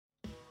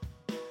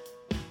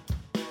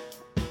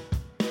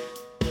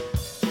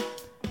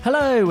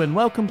Hello and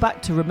welcome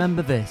back to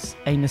Remember This,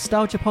 a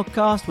nostalgia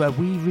podcast where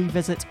we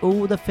revisit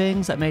all the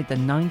things that made the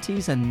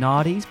 90s and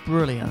 90s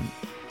brilliant.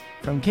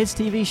 From kids'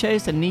 TV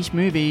shows to niche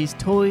movies,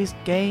 toys,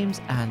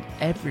 games, and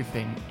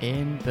everything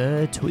in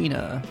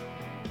betweener.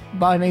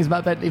 My name's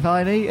Matt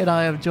Bentley-Viney and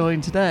I am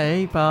joined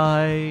today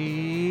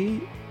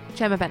by...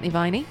 Gemma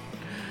Bentley-Viney.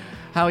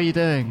 How are you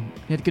doing?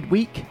 You had a good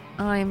week?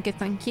 I am good,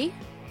 thank you.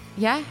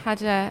 Yeah,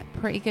 had a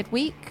pretty good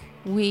week.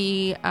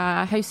 We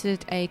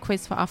hosted a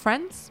quiz for our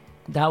friends.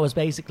 That was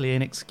basically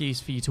an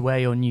excuse for you to wear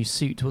your new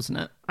suit, wasn't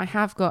it? I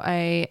have got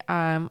I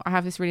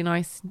have this really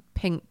nice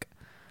pink,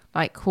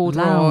 like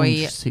corduroy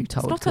lounge suit,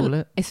 I would call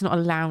it. It's not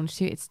a lounge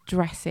suit, it's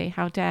dressy.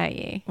 How dare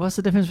you? What's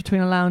the difference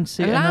between a lounge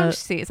suit and a... lounge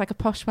suit, it's like a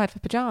posh word for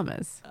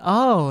pyjamas.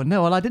 Oh,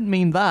 no, well, I didn't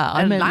mean that.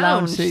 I meant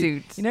lounge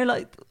suit. You know,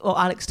 like what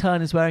Alex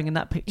Turner's wearing in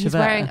that picture He's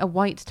there? wearing a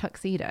white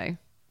tuxedo.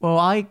 Well,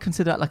 I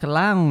consider that like a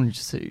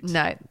lounge suit.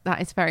 No, that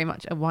is very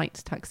much a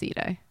white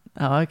tuxedo.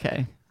 Oh,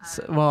 okay.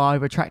 So, well, I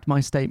retract my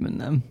statement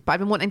then. But I've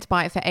been wanting to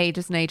buy it for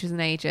ages and ages and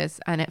ages,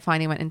 and it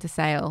finally went into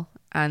sale,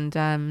 and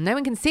no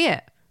one can see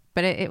it.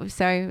 But it was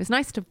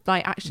nice to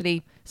like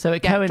actually. So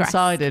it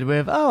coincided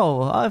with,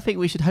 I think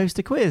we should host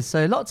a quiz,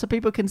 so lots of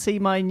people can see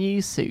my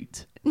new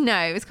suit. No,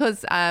 it was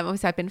because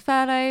obviously I've been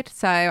furloughed,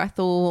 so I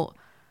thought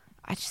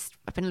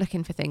I've been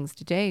looking for things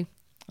to do.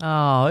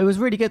 Oh, it was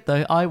really good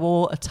though. I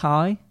wore a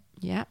tie.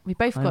 Yeah, we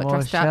both got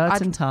dressed up. I'd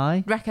shirt and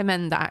tie.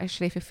 Recommend that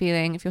actually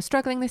if you're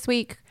struggling this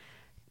week,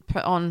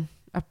 put on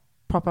a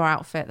proper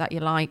outfit that you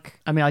like.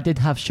 I mean, I did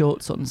have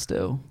shorts on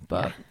still,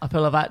 but yeah. I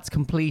feel like that's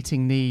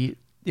completing the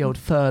old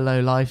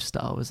furlough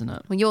lifestyle, isn't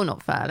it? Well, you're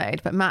not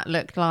furloughed, but Matt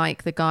looked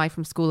like the guy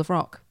from School of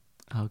Rock.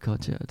 Oh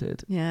God, yeah, I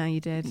did. Yeah, you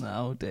did.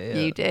 Oh dear.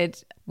 You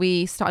did.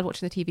 We started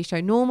watching the TV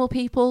show Normal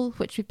People,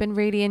 which we've been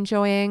really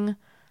enjoying,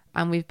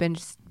 and I've been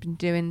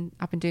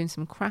doing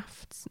some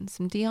crafts and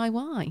some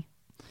DIY.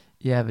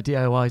 Yeah, the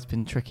DIY's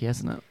been tricky,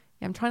 hasn't it?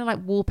 Yeah, I'm trying to like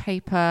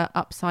wallpaper,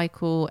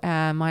 upcycle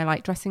my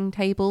like dressing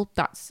table.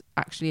 That's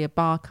actually a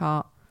bar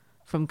cart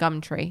from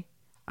Gumtree,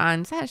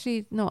 and it's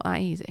actually not that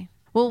easy.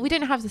 Well, we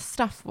didn't have the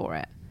stuff for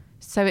it,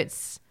 so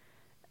it's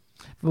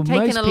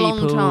taken a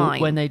long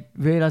time. When they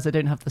realise they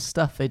don't have the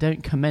stuff, they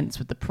don't commence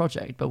with the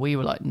project. But we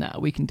were like, no,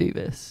 we can do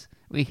this.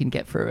 We can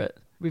get through it.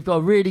 We've got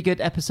a really good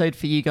episode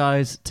for you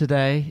guys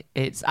today.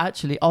 It's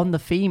actually on the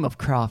theme of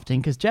crafting,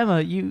 because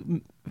Gemma,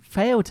 you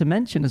failed to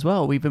mention as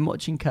well, we've been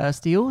watching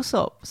Kirsty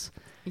Allsopp's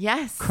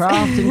Yes.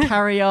 Craft and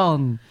Carry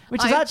On,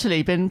 which has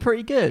actually been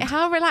pretty good.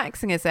 How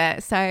relaxing is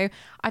it? So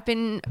I've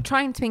been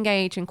trying to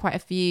engage in quite a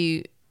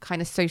few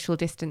kind of social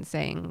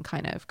distancing,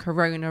 kind of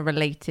corona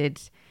related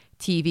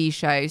TV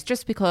shows,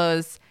 just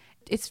because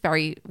it's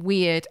very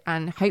weird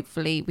and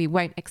hopefully we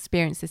won't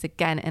experience this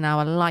again in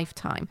our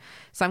lifetime.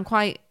 So I'm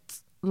quite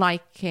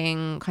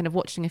liking kind of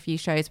watching a few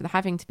shows but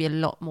having to be a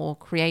lot more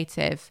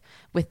creative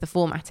with the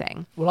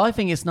formatting. Well, I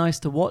think it's nice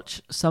to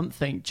watch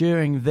something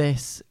during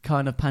this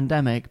kind of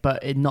pandemic,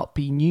 but it not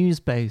be news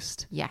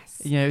based.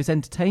 Yes. You know, it's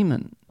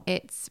entertainment.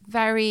 It's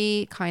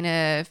very kind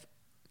of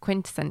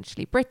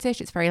quintessentially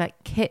British. It's very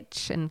like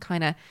kitsch and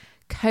kind of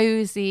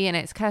cozy, and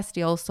it's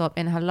Kirsty Allsopp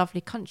in her lovely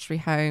country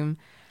home.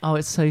 Oh,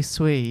 it's so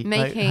sweet.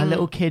 Like, her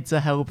little kids are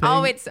helping.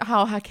 Her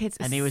kids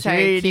are and he was so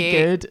really cute.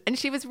 good. And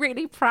she was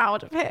really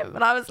proud of him.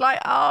 And I was like,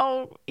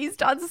 oh, he's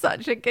done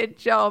such a good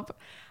job.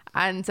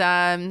 And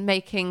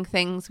making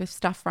things with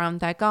stuff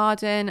around their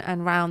garden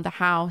and around the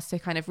house. So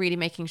kind of really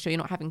making sure you're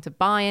not having to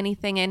buy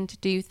anything in to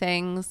do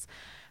things.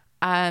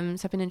 So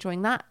I've been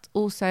enjoying that.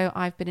 Also,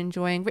 I've been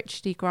enjoying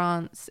Richard E.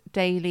 Grant's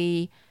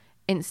daily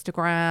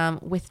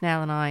Instagram with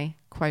Nell and I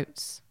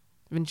quotes.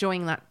 I'm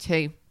enjoying that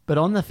too. But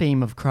on the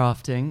theme of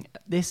crafting,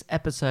 this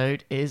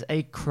episode is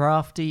a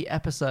crafty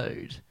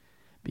episode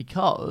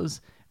because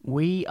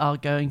we are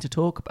going to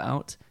talk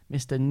about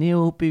Mr.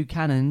 Neil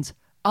Buchanan's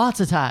Art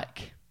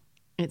Attack.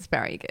 It's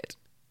very good.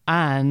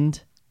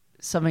 And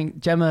something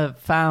Gemma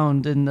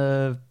found in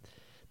the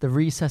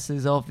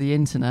recesses of the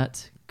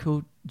internet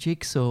called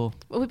Jigsaw.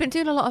 Well, we've been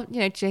doing a lot of,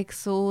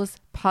 jigsaws,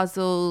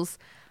 puzzles,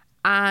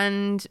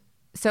 and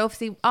so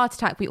obviously Art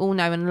Attack we all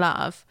know and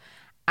love,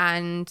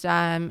 and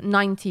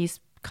 90s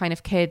kind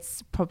of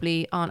kids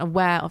probably aren't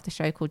aware of the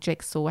show called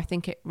Jigsaw. I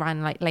think it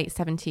ran like late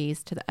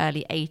 70s to the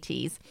early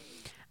 80s.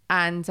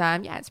 And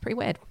it's pretty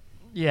weird.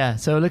 Yeah,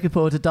 so we're looking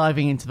forward to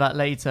diving into that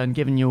later and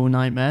giving you all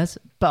nightmares.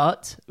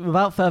 But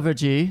without further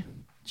ado,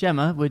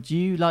 Gemma, would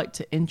you like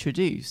to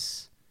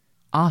introduce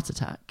Art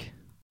Attack?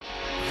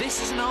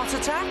 This is an Art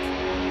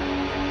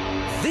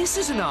Attack? This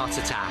is an Art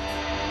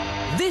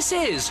Attack. This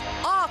is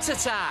Art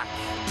Attack!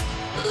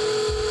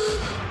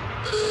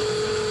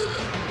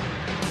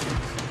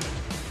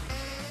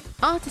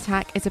 Art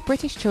Attack is a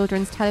British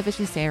children's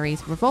television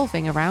series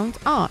revolving around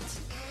art.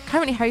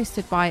 Currently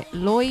hosted by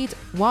Lloyd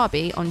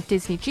Warby on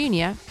Disney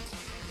Junior,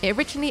 it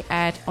originally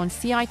aired on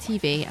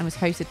CITV and was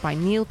hosted by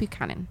Neil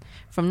Buchanan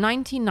from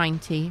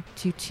 1990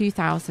 to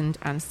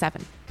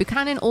 2007.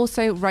 Buchanan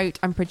also wrote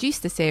and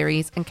produced the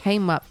series and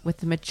came up with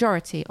the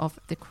majority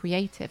of the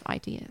creative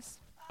ideas.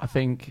 I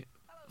think,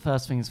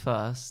 first things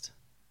first,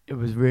 it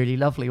was really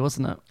lovely,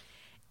 wasn't it?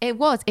 It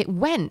was. It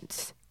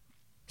went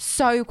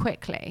so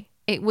quickly.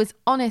 It was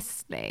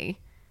honestly,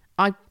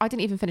 I didn't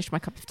even finish my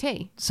cup of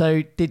tea.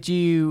 So did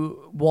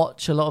you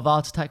watch a lot of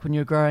Art Attack when you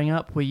were growing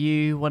up? Were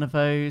you one of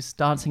those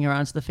dancing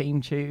around to the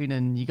theme tune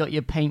and you got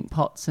your paint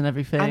pots and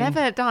everything? I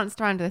never danced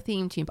around to the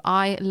theme tune, but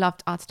I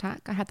loved Art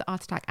Attack. I had the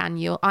Art Attack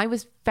annual. I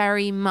was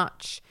very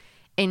much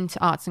into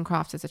arts and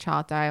crafts as a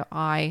child, though.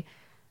 I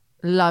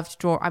loved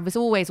draw. I was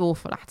always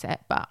awful at it,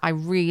 but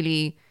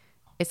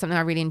it's something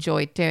I really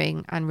enjoyed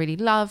doing and really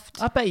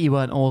loved. I bet you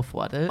weren't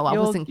awful at it. Oh, I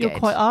wasn't good. You're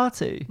quite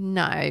arty.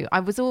 No, I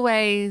was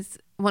always...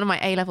 One of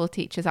my A-level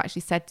teachers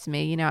actually said to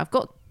me, I've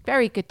got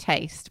very good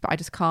taste, but I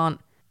just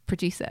can't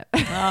produce it. Oh.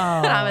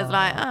 And I was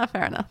like,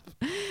 fair enough.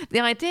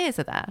 The ideas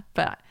are there,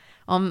 but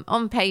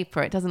on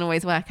paper, it doesn't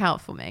always work out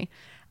for me.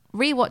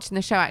 Rewatching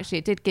the show, actually,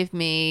 it did give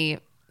me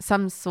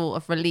some sort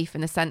of relief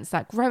in the sense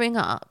that growing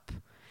up,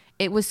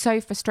 it was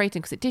so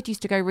frustrating because it did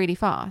used to go really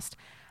fast.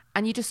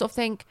 And you just sort of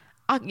think,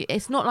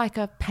 it's not like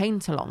a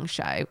paint-along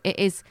show. It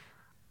is...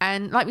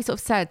 And like we sort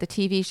of said, the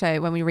TV show,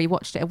 when we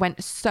rewatched it, it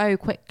went so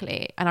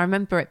quickly. And I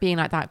remember it being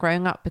like that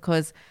growing up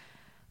because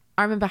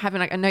I remember having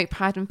like a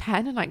notepad and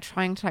pen and like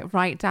trying to like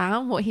write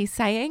down what he's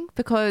saying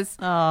because...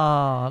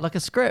 Oh, like a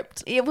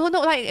script. It was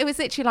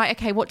literally like,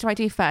 okay, what do I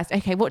do first?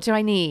 Okay, what do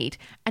I need?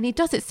 And he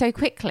does it so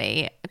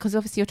quickly because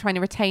obviously you're trying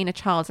to retain a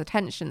child's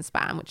attention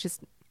span, which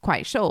is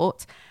quite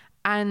short.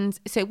 And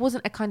so it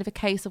wasn't a kind of a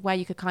case of where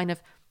you could kind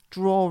of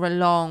draw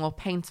along or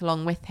paint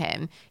along with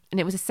him. And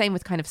it was the same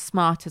with kind of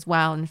Smart as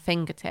well and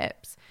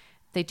Fingertips.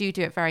 They do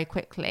it very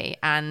quickly.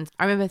 And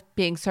I remember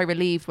being so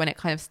relieved when it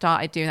kind of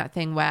started doing that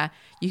thing where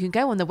you can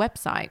go on the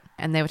website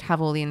and they would have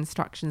all the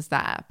instructions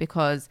there,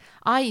 because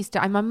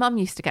my mum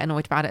used to get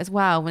annoyed about it as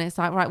well when it's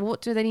like, right,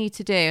 what do they need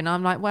to do? And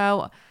I'm like,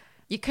 well,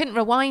 you couldn't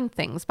rewind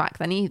things back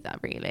then either,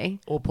 really.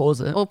 Or pause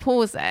it.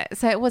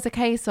 So it was a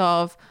case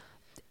of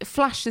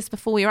flashes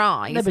before your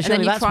eyes, no, but and then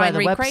you that's try where and the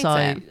recreate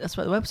website. it. That's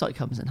where the website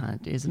comes in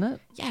handy, isn't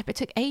it? Yeah, but it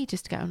took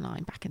ages to go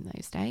online back in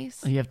those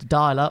days. You have to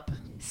dial up,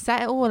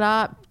 set it all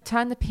up,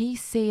 turn the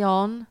PC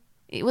on.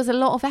 It was a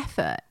lot of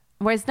effort.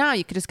 Whereas now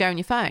you could just go on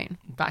your phone.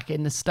 Back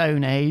in the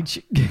Stone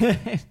Age.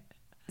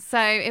 So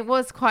it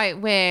was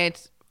quite weird,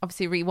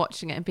 obviously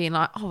rewatching it and being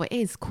like, oh, it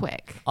is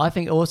quick. I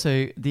think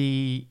also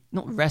the,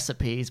 not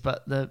recipes,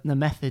 but the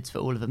methods for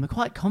all of them are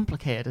quite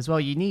complicated as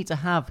well. You need to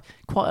have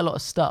quite a lot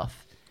of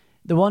stuff.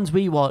 The ones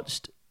we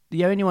watched,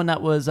 the only one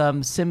that was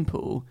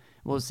simple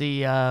was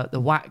the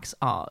wax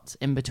art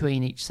in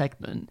between each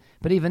segment.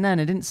 But even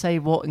then, it didn't say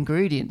what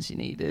ingredients you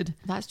needed.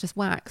 That's just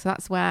wax.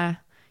 That's where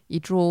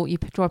you draw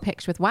a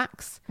picture with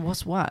wax.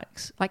 What's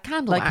wax? Like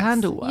candle wax. Like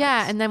candle wax?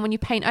 Yeah, and then when you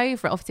paint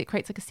over it, obviously it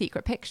creates like a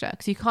secret picture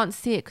because you can't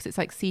see it because it's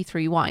like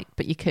see-through white,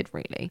 but you could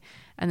really.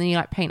 And then you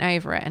like paint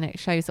over it and it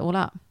shows it all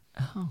up.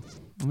 Oh,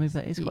 well, maybe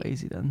that is quite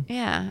easy then.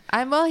 Yeah.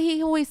 And well,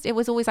 it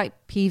was always like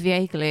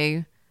PVA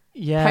glue.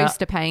 Yeah.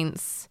 Poster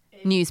paints,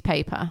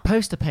 newspaper.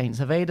 Poster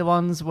paints, are they the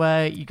ones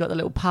where you got the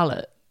little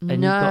palette?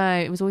 And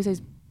it was always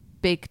those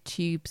big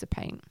tubes of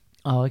paint.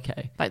 Oh,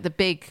 okay. Like the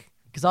big...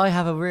 Because I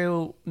have a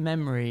real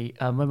memory,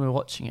 when we were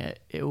watching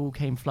it, it all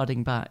came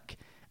flooding back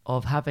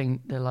of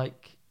having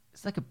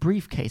it's like a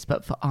briefcase,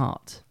 but for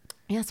art.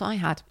 Yeah, that's what I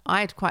had.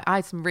 I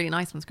had some really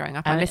nice ones growing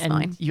up. I missed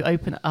mine. You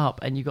open it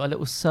up and you got a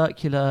little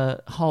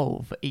circular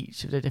hole for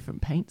each of the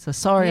different paints. So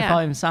sorry if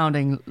I'm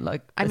sounding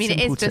like a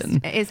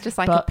simpleton. it is just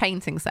like a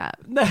painting set.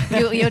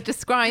 You're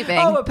describing.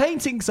 Oh, a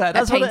painting set.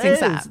 That's what it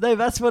is. No,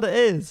 that's what it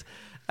is.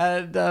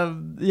 And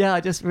I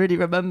just really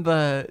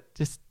remember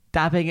just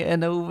dabbing it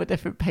in all the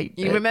different paint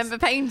bits. You remember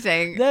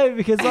painting? No,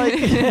 because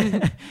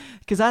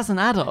as an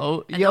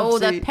adult, and all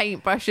the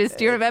paintbrushes.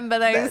 Do you remember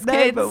those kids?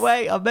 No, but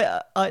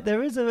wait,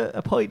 there is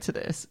a point to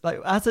this.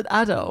 Like, as an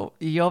adult,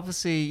 you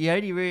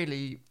only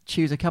really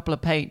choose a couple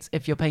of paints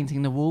if you're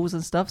painting the walls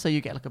and stuff, so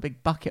you get like a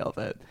big bucket of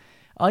it.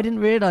 I didn't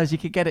realise you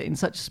could get it in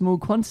such small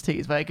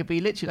quantities where it could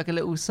be literally like a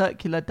little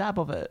circular dab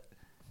of it.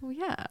 Well,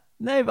 yeah.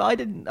 No, but I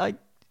didn't.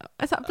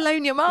 Has that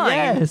blown your mind?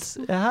 Yes,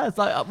 it has.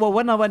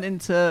 When I went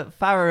into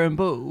Farrow and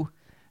Ball,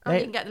 you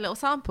can get the little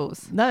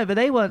samples. No, but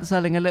they weren't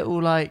selling a little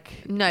they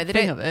thing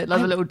don't, of it,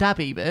 like the little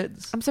dabby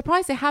bits. I'm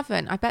surprised they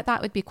haven't. I bet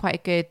that would be quite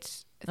a good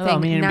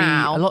thing it'd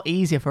now. be a lot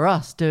easier for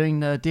us doing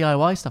the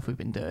DIY stuff we've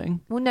been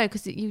doing. Well, no,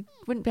 because you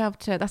wouldn't be able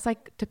to. That's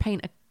like to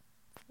paint a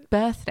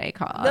birthday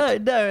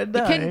card. No. You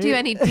couldn't do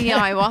any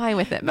DIY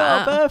with it,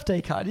 Matt. Not a birthday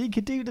card. You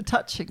could do the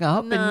touching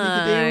up and you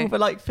could do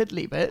all the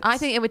fiddly bits. I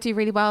think it would do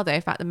really well though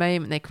if at the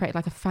moment they create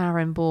like a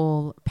Farrow and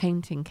Ball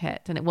painting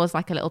kit and it was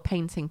like a little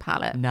painting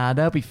palette. Nah,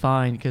 they'll be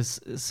fine because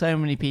so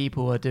many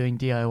people are doing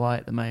DIY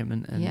at the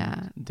moment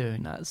and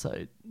doing that,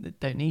 so they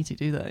don't need to,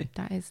 do they?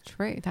 That is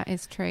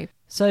true.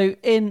 So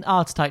in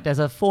Art Attack, there's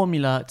a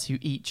formula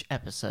to each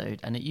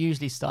episode, and it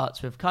usually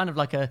starts with kind of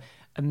like a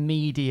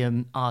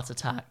medium art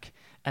attack.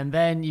 And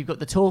then you've got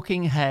the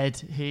talking head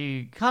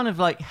who kind of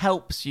like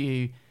helps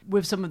you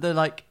with some of the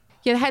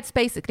the head's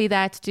basically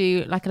there to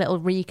do like a little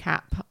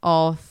recap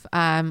of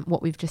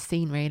what we've just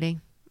seen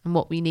really and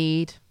what we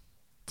need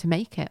to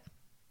make it.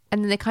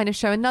 And then they kind of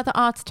show another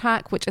art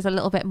attack, which is a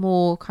little bit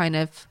more kind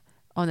of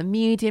on a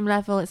medium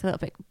level. It's a little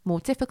bit more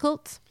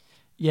difficult.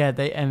 Yeah,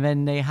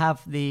 then they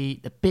have the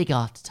big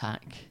art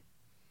attack,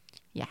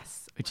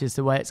 Yes. which is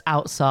the way it's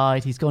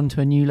outside. He's gone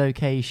to a new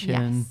location.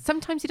 Yes.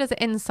 Sometimes he does it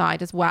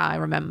inside as well, I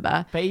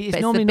remember. But he's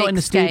it's normally the not big in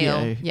the scale.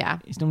 studio. Yeah.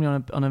 He's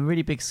normally on a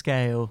really big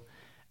scale.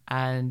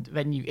 And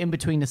then in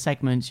between the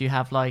segments, you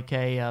have like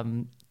a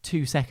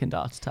 2-second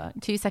art attack.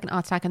 2-second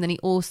art attack. And then he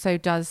also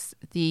does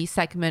the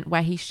segment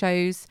where he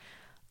shows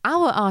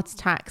our art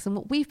attacks and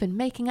what we've been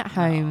making at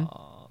home.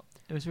 Oh,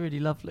 it was really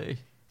lovely.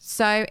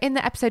 So in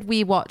the episode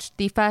we watched,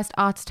 the first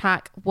art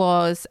attack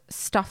was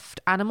stuffed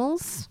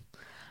animals.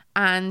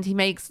 And he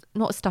makes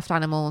not stuffed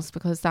animals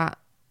because that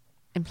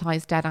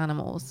implies dead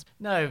animals.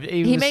 No,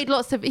 He made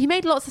lots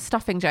of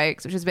stuffing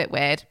jokes, which was a bit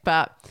weird,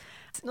 but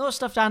It's not a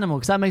stuffed animal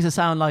because that makes it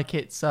sound like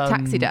it's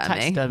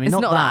taxidermy. It's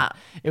not that.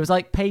 It was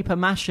like paper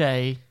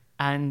mache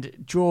and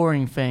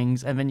drawing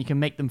things, and then you can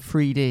make them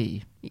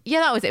 3D.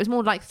 yeah, that was it. It was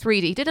more like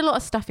 3D. He did a lot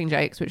of stuffing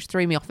jokes, which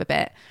threw me off a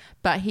bit,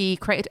 but he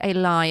created a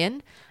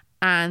lion,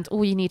 and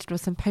all you needed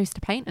was some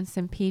poster paint and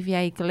some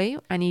PVA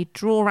glue, and you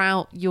draw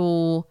out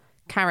your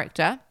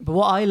character. But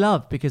what I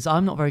love, because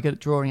I'm not very good at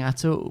drawing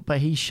at all, but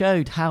he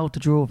showed how to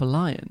draw the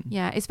lion.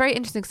 Yeah, it's very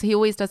interesting because he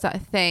always does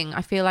that thing.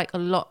 I feel like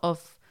not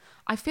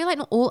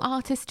all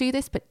artists do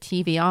this, but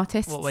TV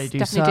artists What way do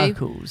definitely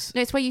circles? do.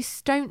 No, it's where you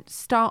don't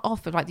start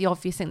off with like the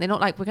obvious thing. They're not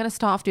like, we're going to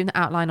start off doing the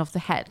outline of the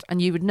head and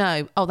you would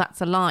know, oh,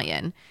 that's a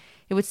lion.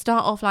 It would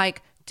start off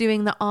like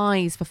doing the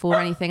eyes before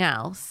anything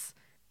else.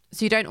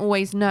 So you don't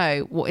always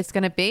know what it's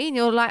going to be. And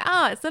you're like,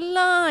 it's a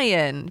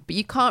lion. But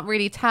you can't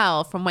really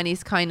tell from when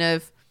he's kind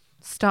of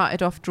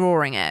started off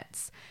drawing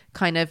it,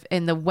 kind of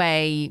in the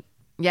way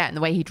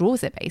he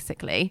draws it,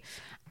 basically.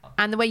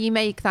 And the way you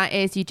make that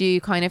is you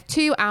do kind of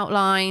 2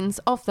 outlines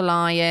of the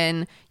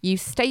lion, you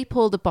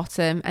staple the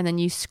bottom, and then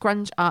you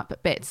scrunch up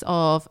bits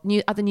of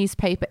other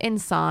newspaper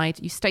inside,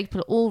 you staple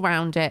it all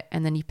around it,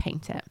 and then you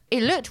paint it.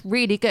 It looked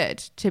really good,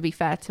 to be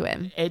fair to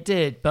him. It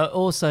did, but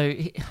also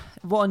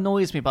what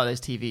annoys me about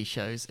those TV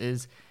shows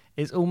is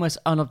it's almost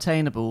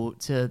unobtainable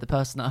to the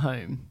person at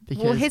home.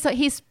 Because Well,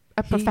 he's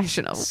a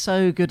professional. He's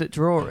so good at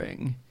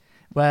drawing,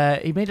 where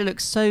he made it look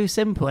so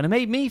simple, and it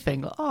made me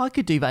think, I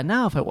could do that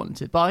now if I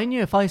wanted. But I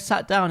knew if I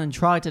sat down and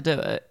tried to do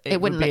it,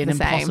 it would wouldn't be look an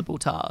the same. impossible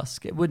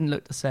task. It wouldn't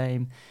look the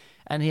same.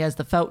 And he has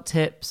the felt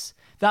tips.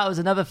 That was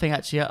another thing,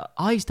 actually.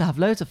 I used to have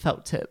loads of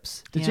felt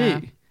tips. Did Yeah.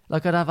 you?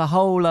 Like, I'd have a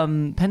whole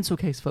pencil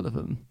case full of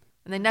them.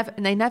 And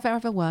they never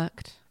ever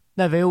worked.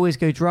 No, they always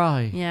go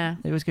dry. Yeah.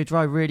 They always go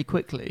dry really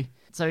quickly.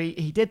 So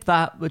he did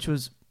that, which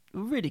was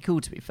really cool,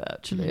 to be fair,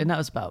 actually. And that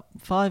was about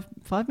five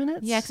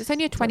minutes? Yeah, because it's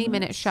only a 20-minute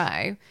minutes.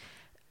 show.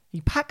 He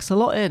packs a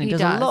lot in. He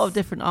does a lot of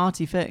different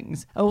arty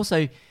things.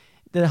 Also,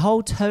 the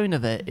whole tone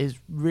of it is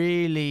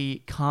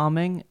really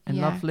calming and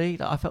Yeah. lovely.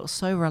 Like, I felt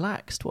so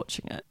relaxed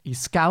watching it. He's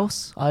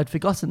Scouse. I had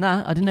forgotten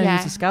that. I didn't know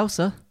he was a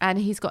Scouser. And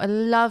he's got a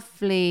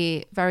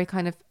lovely, very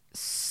kind of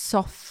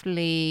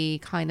softly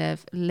kind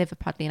of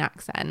Liverpudlian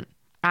accent.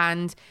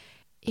 And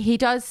he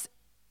does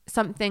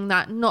something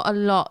that not a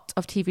lot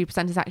of TV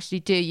presenters actually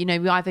do. You know,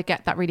 we either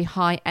get that really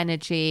high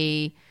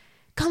energy,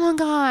 come on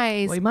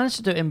guys. Well, he managed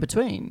to do it in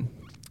between.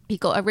 He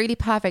got a really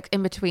perfect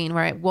in between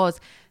where it was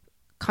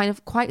kind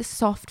of quite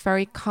soft,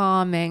 very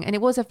calming, and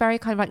it was a very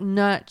kind of like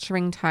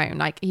nurturing tone.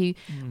 Like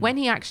when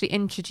he actually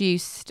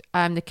introduced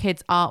the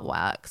kids'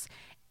 artworks,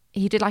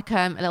 he did like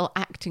a little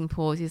acting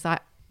pause. He's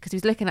like, because he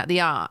was looking at the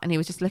art and he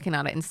was just looking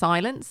at it in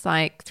silence,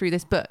 like through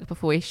this book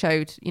before he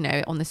showed,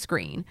 it on the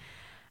screen.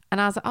 And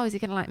I was like, is he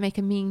going to like make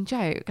a mean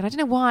joke? And I don't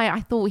know why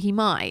I thought he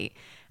might.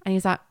 And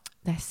he's like,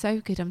 they're so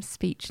good, I'm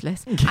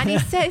speechless. And he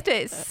said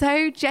it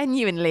so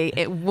genuinely,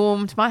 it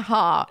warmed my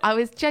heart. I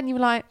was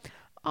genuinely like,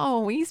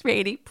 he's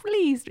really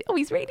pleased.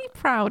 He's really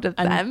proud of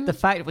them. And the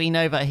fact we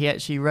know that he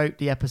actually wrote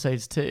the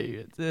episodes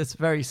too, it's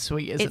very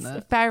sweet, isn't it?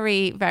 It's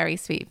very, very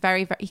sweet.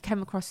 Very, very, he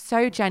came across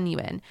so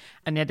genuine.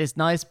 And he had this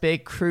nice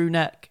big crew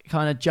neck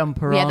kind of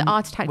jumper on. Yeah, the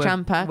Art Attack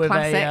jumper, with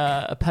classic.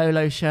 a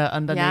polo shirt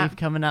underneath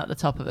coming out the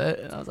top of it.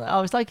 And I was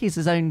like, it's like he's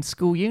his own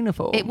school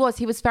uniform.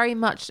 He was very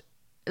much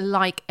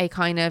like a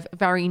kind of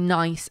very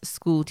nice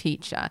school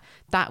teacher.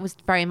 That was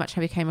very much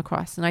how he came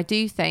across. And I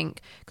do think,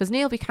 because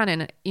Neil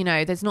Buchanan,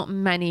 there's not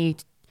many,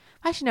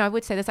 actually no, I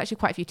would say there's actually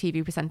quite a few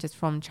TV presenters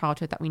from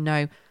childhood that we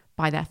know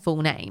by their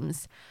full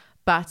names.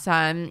 But,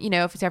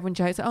 obviously everyone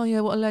jokes, what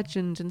a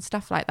legend and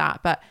stuff like that.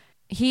 But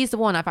he's the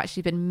one I've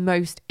actually been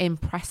most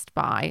impressed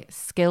by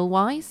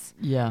skill-wise.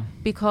 Yeah.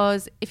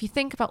 Because if you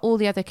think about all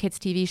the other kids'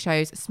 TV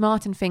shows,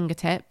 Smart and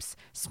Fingertips,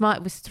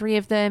 Smart was 3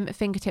 of them,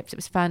 Fingertips it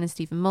was Fern and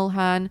Stephen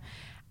Mulhern.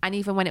 And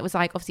even when it was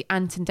like obviously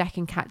Anton Deck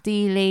and Kat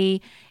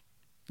Deely,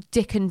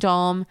 Dick and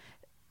Dom,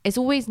 it's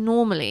always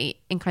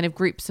normally in kind of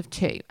groups of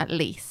 2 at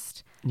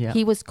least. Yeah.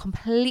 He was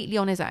completely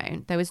on his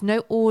own. There was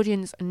no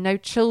audience and no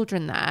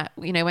children there.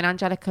 When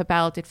Angelica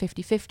Bell did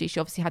 50-50,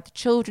 she obviously had the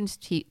children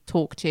to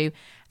talk to,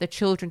 the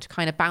children to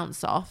kind of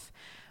bounce off.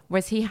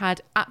 Whereas he had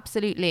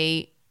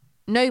absolutely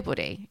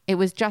nobody. It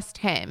was just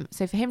him.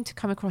 So for him to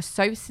come across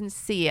so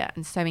sincere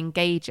and so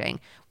engaging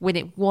when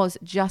it was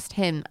just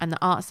him and the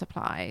art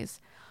supplies,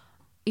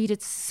 he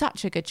did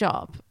such a good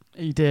job.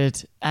 He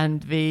did.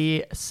 And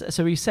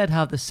so we said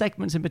how the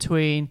segments in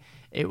between,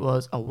 it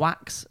was a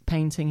wax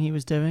painting he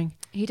was doing.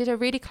 He did a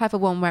really clever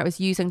one where it was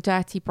using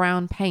dirty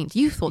brown paint.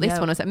 You thought this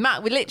one was...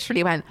 Matt, we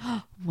literally went,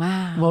 oh,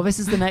 wow. Well, this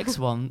is the next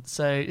one.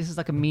 So this is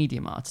like a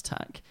medium art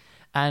attack.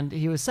 And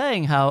he was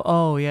saying how,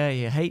 oh, yeah,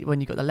 you hate when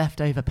you got the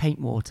leftover paint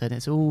water and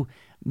it's all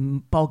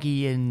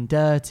boggy and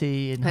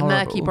dirty and horrible.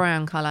 Murky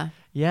brown colour.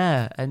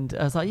 Yeah. And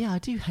I was like, yeah, I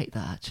do hate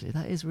that, actually.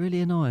 That is really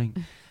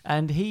annoying.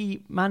 And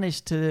he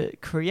managed to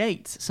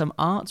create some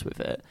art with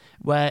it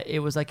where it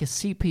was like a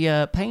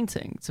sepia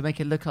painting to make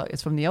it look like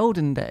it's from the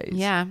olden days.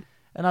 Yeah.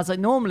 And I was like,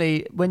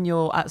 normally when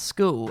you're at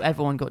school,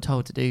 everyone got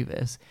told to do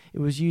this. It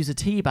was use a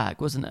tea bag,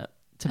 wasn't it?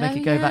 To make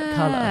it go that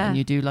colour. And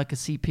you do like a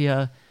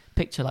sepia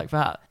picture like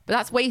that. But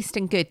that's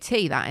wasting good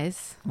tea, that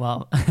is.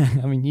 Well,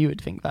 I mean, you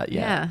would think that,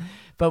 yeah.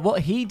 But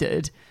what he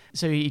did,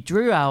 so he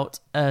drew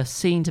out a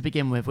scene to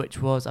begin with, which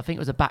was, I think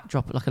it was a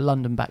backdrop, like a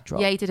London backdrop.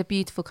 Yeah, he did a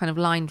beautiful kind of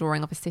line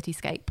drawing of a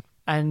cityscape.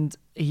 And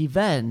he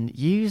then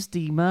used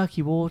the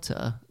murky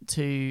water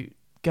to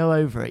go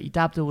over it. He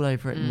dabbed all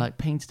over it and like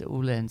painted it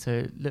all in, so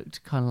it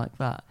looked kind of like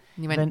that.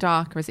 And he went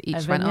darker as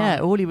each went on. Yeah,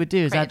 all he would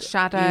do is add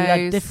shadows. He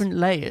had different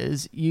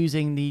layers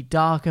using the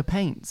darker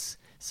paints.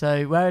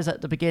 So whereas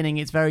at the beginning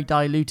it's very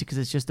diluted because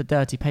it's just the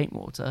dirty paint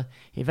water,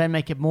 he then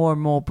make it more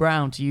and more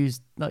brown to use,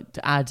 like,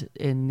 to add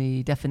in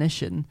the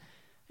definition.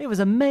 It was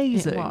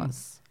amazing. It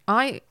was.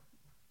 I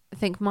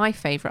think my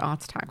favourite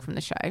art attack from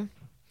the show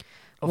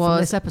from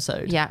this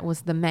episode. Yeah,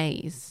 was the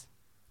maze.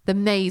 The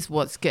maze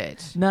was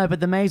good. No, but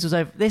the maze was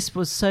over. This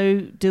was so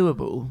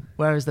doable,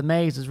 whereas the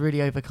maze was really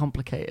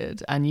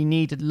overcomplicated, and you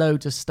needed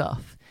loads of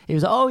stuff. It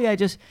was, oh yeah,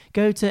 just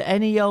go to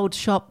any old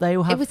shop. They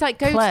will have. It was like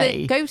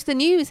clay. go to the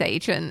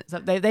newsagent.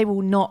 They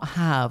will not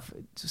have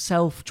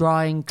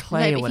self-drying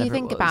clay. No, or but if you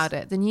whatever think about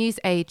it, the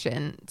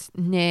newsagent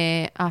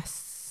near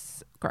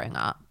us growing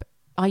up,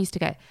 I used to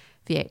get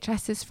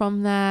VHSs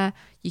from there.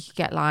 You could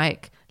get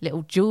like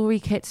little jewelry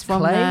kits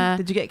from clay? there.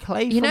 Did you get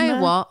clay? You from know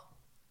there? what?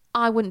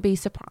 I wouldn't be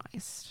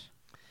surprised.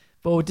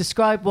 Well,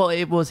 describe what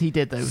it was he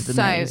did though with the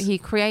maze. So he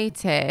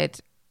created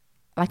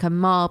like a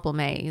marble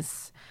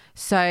maze.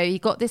 So you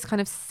got this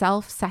kind of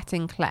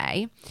self-setting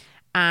clay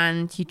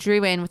and you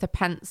drew in with a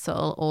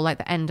pencil or like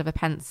the end of a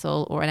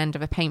pencil or an end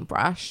of a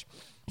paintbrush.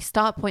 You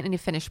start point and your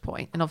finish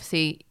point. And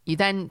obviously you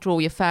then draw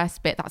your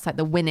first bit. That's like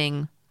the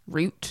winning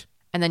route.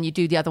 And then you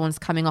do the other ones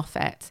coming off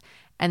it.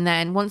 And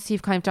then once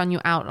you've kind of done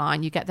your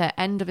outline, you get the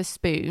end of a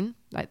spoon,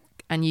 like,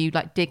 and you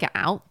like dig it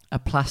out. A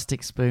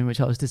plastic spoon,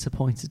 which I was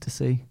disappointed to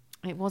see.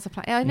 It was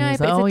a I know,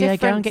 but like, it's oh a yeah,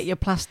 go and get your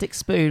plastic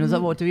spoon. I was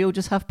like, what, do we all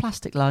just have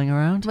plastic lying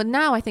around? But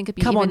now I think it'd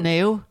be Come on,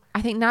 Neil.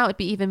 I think now it'd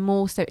be even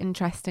more so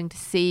interesting to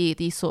see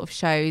these sort of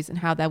shows and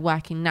how they're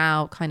working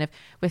now kind of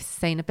with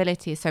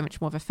sustainability is so much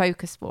more of a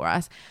focus for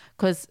us.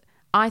 Because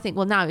I think,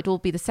 well, now it'd all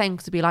be the same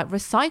because it'd be like,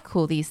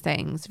 recycle these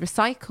things,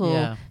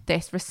 recycle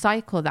this,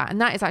 recycle that. And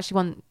that is actually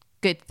one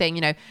good thing,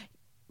 you know,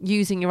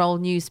 using your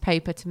old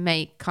newspaper to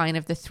make kind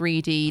of the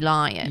 3D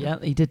lion. Yeah,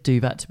 he did do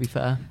that, to be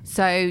fair.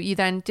 So you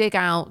then dig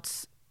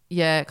out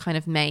your kind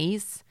of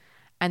maze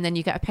and then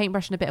you get a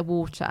paintbrush and a bit of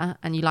water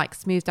and you like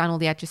smooth down all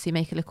the edges so you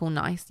make it look all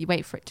nice. You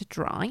wait for it to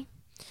dry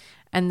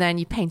and then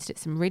you painted it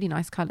some really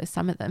nice colours,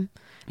 some of them.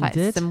 Like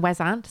some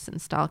Wes Anderson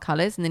style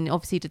colours. And then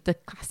obviously you did the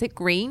classic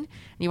green and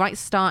you write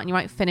start and you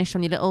write finish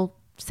on your little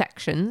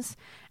sections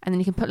and then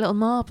you can put a little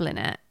marble in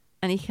it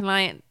and you can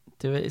like...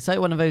 do it. It's like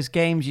one of those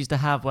games you used to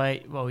have where,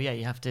 well, yeah,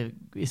 you have to,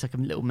 it's like a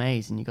little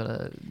maze and you got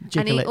to jiggle it to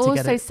get it. And he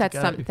also said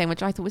something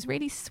which I thought was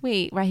really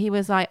sweet, where he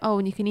was like, oh,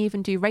 and you can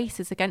even do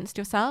races against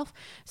yourself.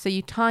 So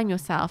you time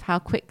yourself how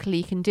quickly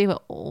you can do it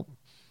all.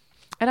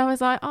 And I was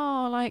like,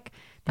 oh, like,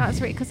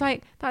 that's really, because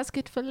like, that's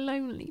good for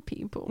lonely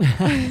people.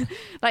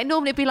 Like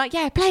normally it'd be like,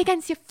 yeah, play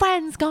against your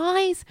friends,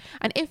 guys.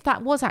 And if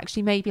that was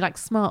actually maybe like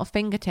smarter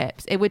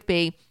fingertips, it would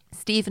be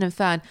Stephen and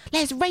Fern,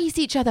 let's race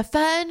each other,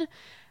 Fern.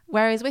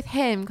 Whereas with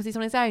him, because he's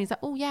on his own, he's like,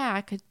 oh yeah,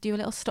 I could do a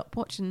little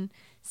stopwatch and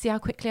see how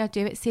quickly I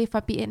do it, see if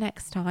I beat it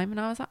next time. And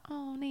I was like,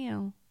 oh,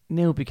 Neil.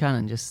 Neil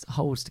Buchanan just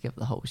holds together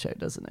the whole show,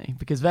 doesn't he?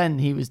 Because then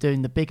he was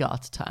doing the big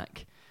art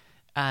attack.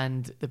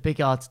 And the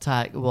big art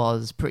attack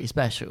was pretty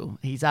special.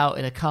 He's out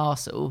in a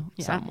castle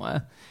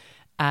somewhere.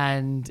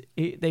 And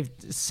they've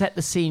set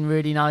the scene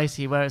really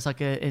nicely where it's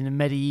like in a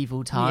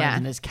medieval times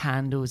and there's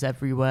candles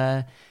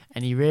everywhere.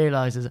 And he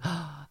realises,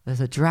 oh,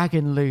 there's a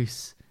dragon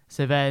loose.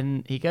 So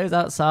then he goes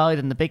outside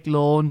in the big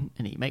lawn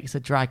and he makes a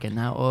dragon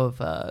out of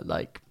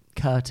like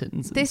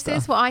curtains. And this stuff.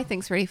 is what I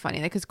think is really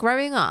funny, because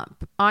growing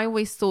up, I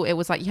always thought it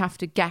was like you have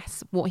to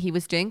guess what he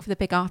was doing for the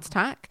big art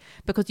attack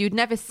because you'd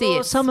never see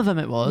it. Some of them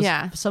it was.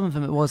 Yeah. For some of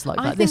them it was like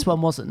that. This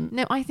one wasn't.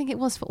 No, I think it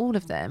was for all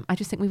of them. I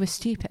just think we were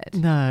stupid.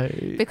 No.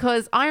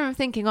 Because I remember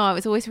thinking, oh, it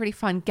was always really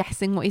fun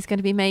guessing what he's going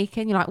to be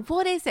making. You're like,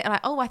 what is it? And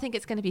like, oh, I think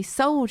it's going to be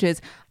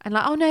soldiers. And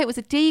like, oh no, it was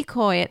a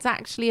decoy. It's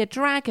actually a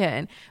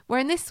dragon. Where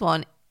in this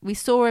one, we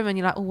saw him and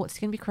you're like, oh, what's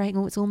he going to be creating?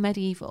 Oh, it's all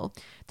medieval.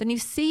 Then you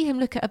see him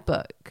look at a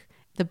book.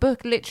 The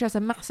book literally has a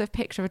massive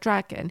picture of a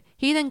dragon.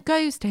 He then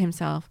goes to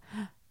himself,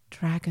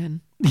 dragon.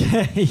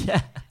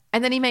 Yeah.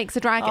 And then he makes a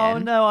dragon. Oh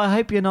no, I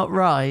hope you're not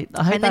right.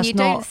 I hope and then you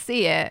don't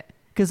see it.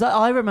 Because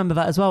I remember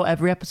that as well.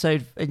 Every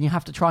episode, and you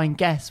have to try and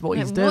guess what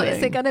he's doing. What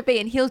is it going to be?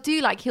 And he'll do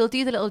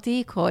the little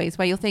decoys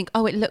where you'll think,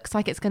 oh, it looks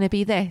like it's going to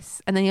be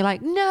this, and then you're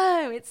like,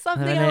 no, it's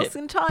something else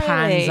entirely.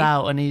 Pans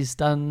out, and he's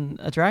done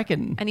a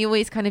dragon. And he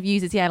always kind of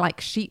uses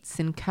like sheets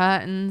and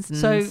curtains. And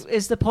so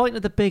is the point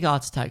of the big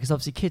art attack? Because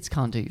obviously kids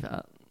can't do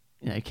that.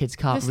 Kids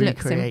can't just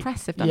recreate. Looks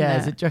impressive, doesn't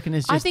yeah, it? Do you reckon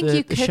it's just I think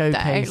you the could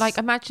showcase? though. Like,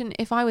 imagine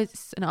if I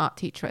was an art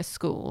teacher at a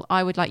school,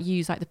 I would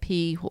use the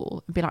PE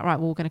hall and be like, right,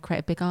 well, we're going to create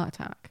a big art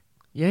attack.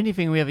 The only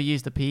thing we ever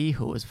used the PE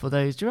hall was for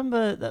those. Do you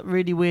remember that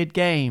really weird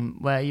game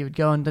where you would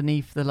go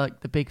underneath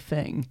the big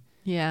thing?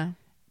 Yeah.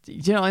 Do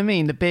you know what I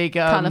mean? The big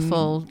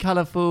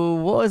colourful.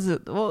 What is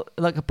it? What,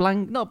 like a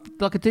blank? Not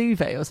like a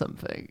duvet or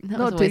something. That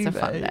not was always a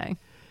fun day.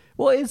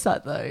 What is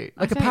that though?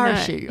 Like a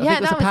parachute. I think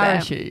it was a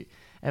parachute,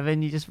 and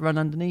then you just run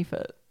underneath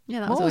it.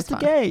 Yeah, that was always the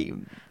fun.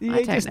 Game?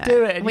 You just know.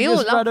 do it. And we you all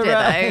just loved run it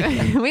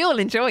around. though. We all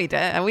enjoyed it,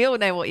 and we all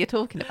know what you're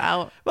talking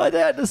about. But I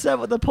don't understand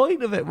what the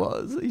point of it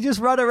was. You just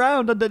run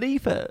around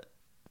underneath it.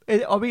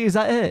 I mean, is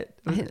that it?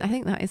 I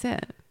think that is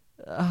it.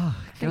 Oh,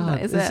 God.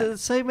 That is There's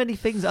so many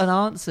things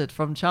unanswered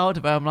from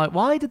childhood where I'm like,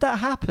 why did that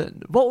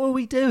happen? What were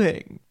we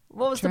doing?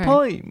 What was the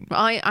point?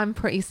 But I'm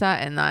pretty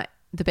certain that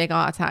the big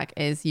art attack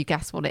is you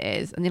guess what it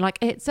is, and you're like,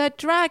 it's a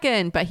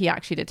dragon. But he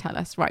actually did tell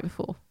us right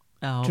before.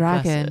 Oh,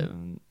 dragon. Bless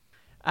him.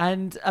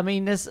 And I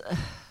mean,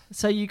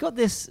 so you got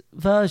this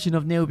version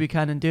of Neil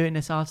Buchanan doing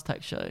this art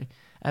attack show.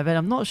 And then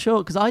I'm not sure,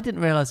 because I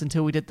didn't realise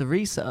until we did the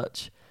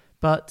research,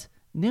 but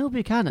Neil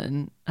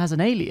Buchanan has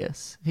an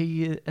alias.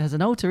 He has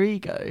an alter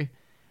ego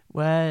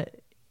where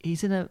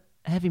he's in a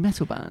heavy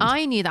metal band.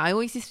 I knew that. I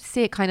always used to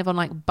see it kind of on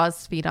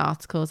BuzzFeed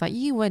articles. Like,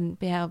 you wouldn't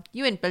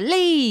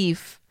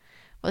believe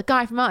what the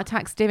guy from Art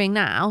Attack's doing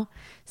now.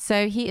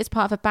 So he is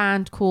part of a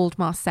band called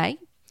Marseille,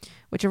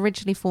 which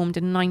originally formed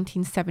in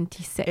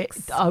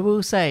 1976. I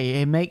will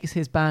say, it makes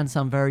his band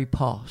sound very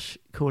posh,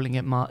 calling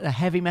it a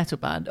heavy metal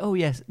band. Oh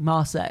yes,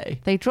 Marseille.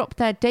 They dropped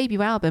their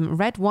debut album,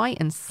 Red, White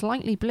and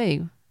Slightly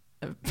Blue,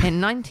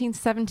 in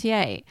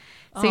 1978.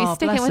 So he's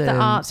sticking with the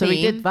art theme. So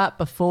he did that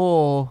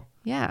before.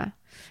 Yeah.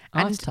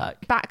 Art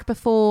Attack. Back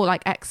before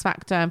X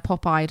Factor and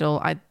Pop Idol.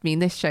 I mean,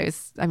 this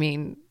shows,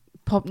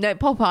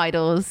 Pop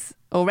Idol's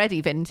already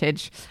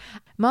vintage.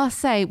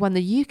 Marseille won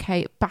the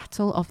UK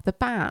Battle of the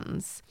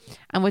Bands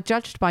and were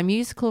judged by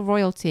musical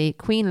royalty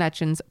Queen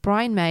legends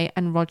Brian May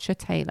and Roger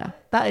Taylor.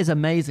 That is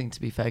amazing,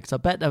 to be fair, because I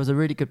bet there was a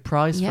really good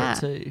prize for it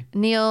too.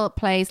 Neil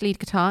plays lead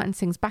guitar and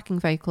sings backing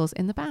vocals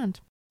in the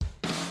band.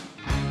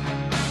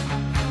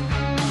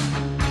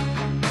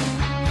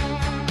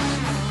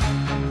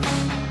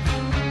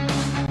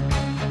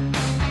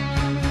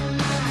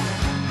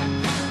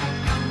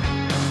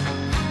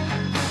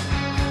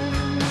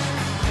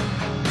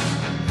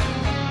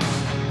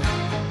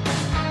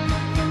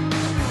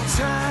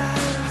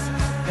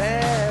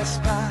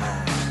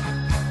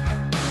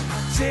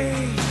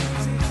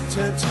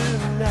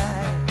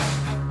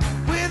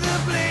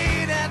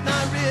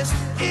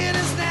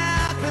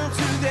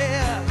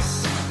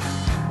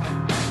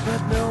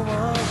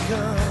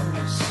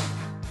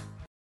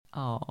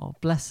 Oh,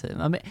 bless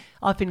him. I mean,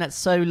 I think that's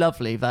so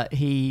lovely that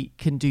he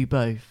can do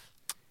both,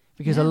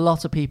 because a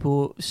lot of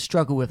people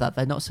struggle with that.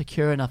 They're not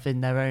secure enough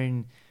in their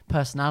own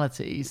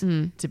personalities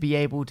to be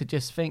able to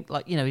just think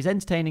he's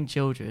entertaining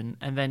children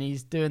and then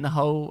he's doing the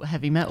whole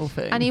heavy metal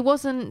thing. And he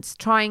wasn't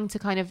trying to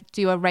kind of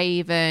do a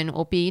Raven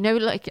or be,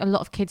 like a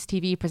lot of kids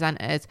TV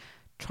presenters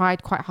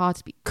tried quite hard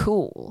to be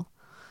cool.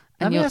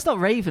 And that's not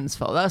Raven's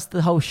fault. That's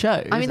the whole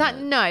show.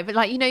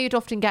 But you'd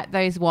often get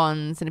those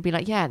ones and it'd be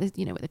like, with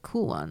the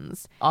cool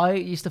ones. I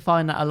used to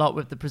find that a lot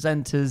with the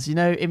presenters,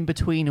 in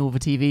between all the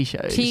TV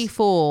shows.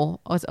 T4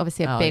 was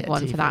obviously a big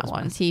one T4 for that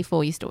one.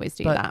 T4 used to always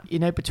do that.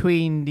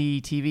 Between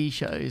the TV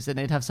shows, and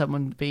they'd have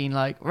someone being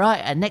like,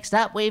 right, and next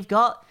up we've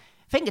got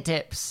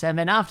Fingertips. And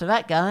then after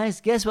that,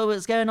 guys, guess what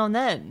was going on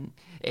then?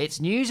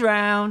 It's News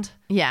Round.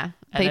 Yeah,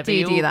 and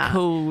they do that.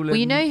 Cool. Well,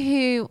 you know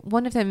who,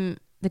 one of them,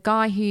 the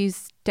guy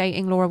who's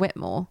dating Laura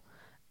Whitmore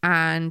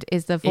and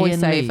is the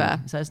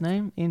voiceover. Is that his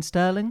name? Ian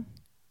Sterling?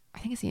 I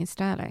think it's Ian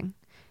Sterling.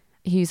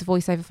 He's a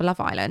voiceover for Love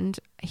Island.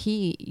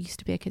 He used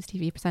to be a kids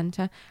TV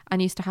presenter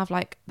and used to have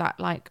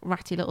that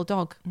ratty little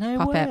dog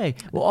puppet. Way.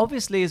 Well,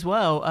 obviously as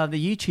well,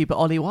 the YouTuber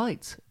Ollie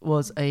White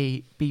was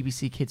a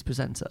BBC Kids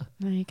presenter.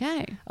 There you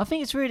go. I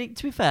think it's really,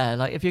 to be fair,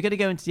 if you're going to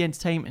go into the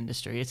entertainment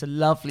industry, it's a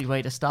lovely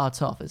way to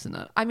start off, isn't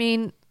it? I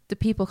mean, the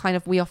people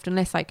we often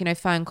list,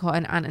 Fern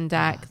Cotton, Ant and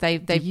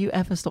Dec. Do you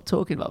ever stop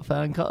talking about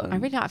Fern Cotton? I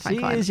really like Fern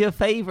Cotton. She is your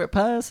favourite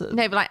person.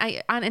 No, but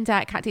Ant and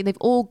Dec, Cat D, they've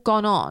all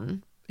gone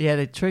on. Yeah,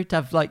 they try to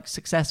have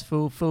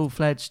successful,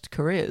 full-fledged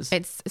careers.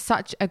 It's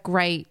such a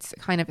great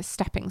kind of a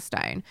stepping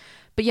stone.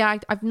 But yeah,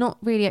 I've not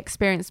really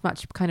experienced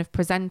much kind of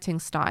presenting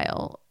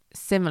style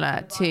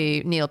similar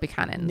to Neil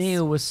Buchanan's.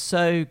 Neil was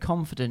so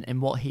confident in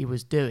what he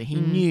was doing. He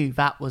knew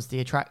that was the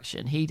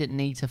attraction. He didn't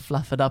need to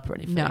fluff it up or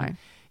anything. No.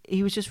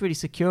 He was just really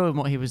secure in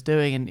what he was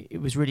doing, and it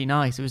was really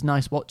nice. It was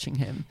nice watching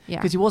him. Yeah.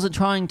 Because he wasn't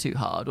trying too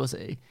hard, was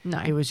he? No.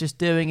 He was just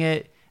doing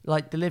it,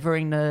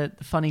 delivering the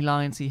funny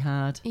lines he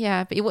had.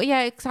 Yeah, but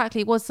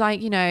exactly. It was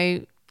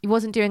He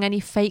wasn't doing any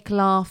fake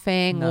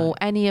laughing No. or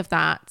any of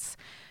that,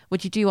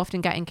 which you do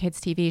often get in kids'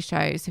 TV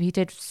shows. So he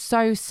did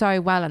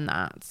so well in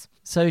that.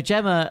 So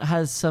Gemma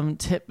has some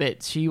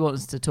tidbits she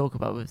wants to talk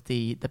about with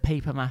the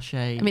paper mache.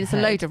 I mean, it's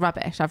a load of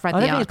rubbish. I've read I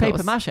the don't think articles. it's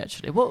paper mache,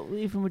 actually. What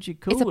even would you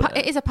call it?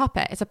 It is a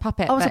puppet. It's a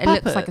puppet, Oh, it's but a it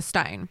looks puppet. like a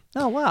stone.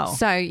 Oh, wow.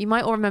 So you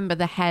might all remember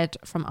the head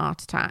from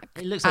Art Attack.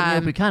 It looks like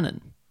Neil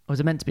Buchanan. Or was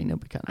it meant to be Neil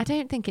Buchanan? I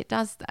don't think it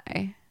does, though.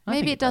 think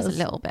Maybe it it does does. a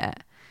little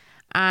bit.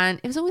 And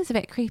it was always a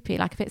bit creepy,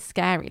 like a bit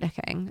scary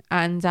looking.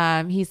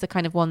 And he's the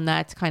kind of one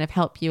there to kind of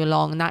help you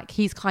along. And that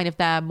he's kind of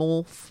their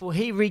morph. Well,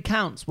 he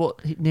recounts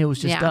what Neil's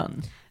just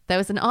done. There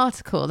was an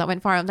article that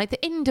went viral, like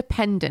the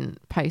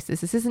Independent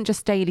posters. This isn't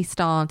just Daily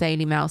Star,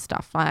 Daily Mail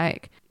stuff.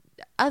 Like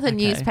other Okay.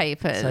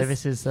 newspapers So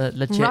this is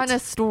legit. run a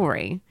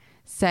story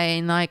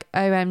saying like,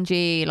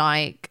 OMG,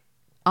 like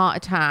Art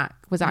Attack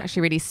was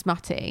actually really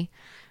smutty.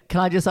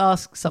 Can I just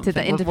ask something?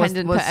 Did the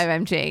Independent put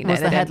OMG? No, Was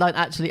they the didn't. headline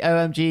actually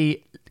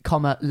OMG,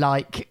 comma,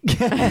 like?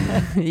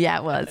 Yeah,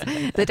 it was.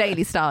 The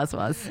Daily Stars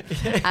was.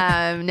 No,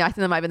 I think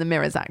that might have been the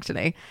Mirrors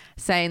actually,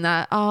 saying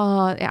that,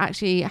 it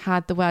actually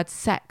had the word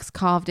sex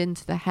carved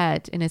into the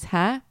head in his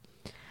hair.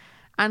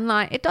 And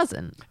like, it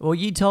doesn't. Well,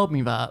 you told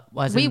me that.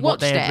 As We in what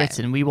they watched had it.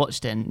 written. We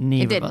watched it and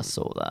neither of didn't. us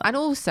saw that. And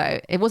also,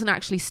 it wasn't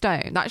actually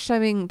stone. That's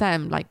showing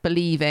them like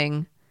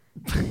believing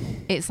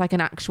it's like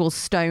an actual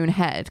stone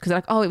head. Because they're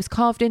like, oh, it was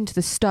carved into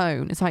the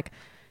stone. It's like,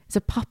 it's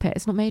a puppet.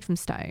 It's not made from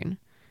stone.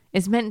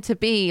 It's meant to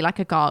be like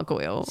a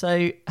gargoyle.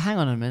 So hang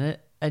on a minute.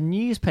 A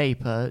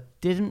newspaper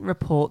didn't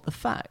report the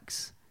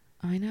facts.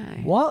 I know.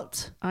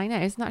 What? I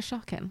know. Isn't that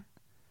shocking?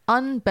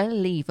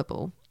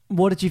 Unbelievable.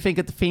 What did you think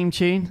of the theme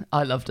tune?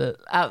 I loved it.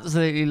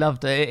 Absolutely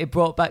loved it. It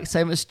brought back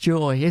so much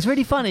joy. It's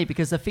really funny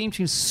because the theme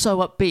tune's so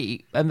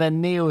upbeat and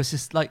then Neil was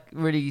just like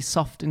really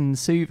soft and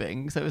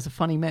soothing. So it was a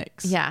funny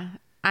mix. Yeah.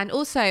 And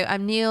also,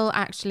 Neil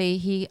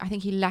actually, I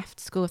think he left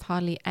school with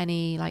hardly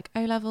any like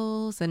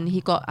O-levels, and he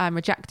got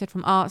rejected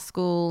from art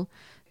school.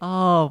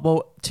 Oh,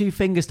 well, 2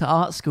 fingers to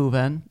art school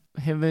then.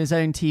 Him and his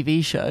own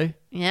TV show.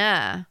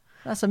 Yeah.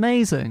 That's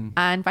amazing.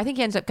 And I think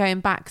he ended up going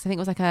back because I think it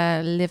was like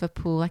a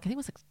Liverpool, like I think it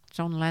was like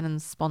John Lennon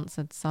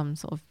sponsored some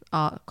sort of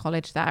art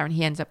college there, and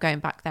he ended up going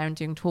back there and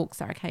doing talks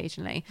there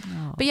occasionally.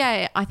 Oh. But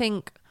yeah, I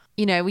think,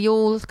 you know, we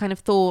all kind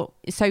of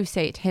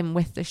associate him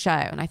with the show,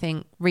 and I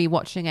think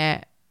rewatching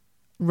it,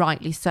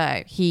 rightly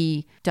so,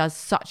 he does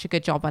such a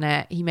good job on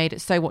it. He made it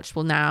so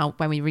watchable now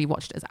when we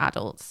rewatched it as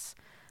adults.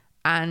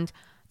 And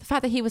the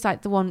fact that he was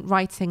like the one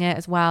writing it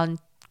as well and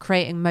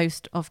creating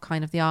most of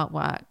kind of the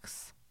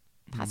artworks,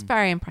 that's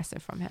very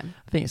impressive from him.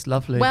 I think it's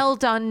lovely. Well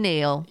done,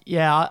 Neil.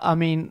 Yeah, I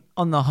mean,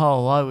 on the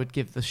whole, I would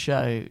give the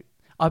show...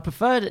 I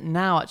preferred it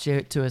now,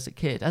 actually, to as a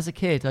kid. As a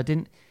kid,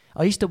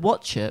 I used to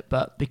watch it,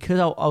 but because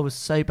I was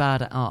so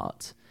bad at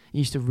art, it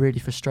used to really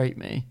frustrate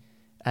me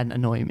and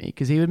annoy me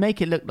because he would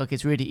make it look like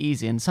it's really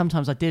easy. And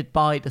sometimes I did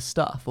buy the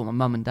stuff, or my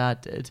mum and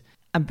dad did.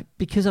 And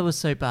because I was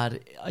so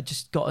bad, I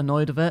just got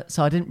annoyed of it.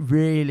 So I didn't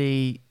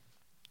really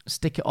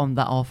stick it on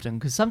that often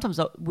because sometimes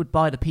I would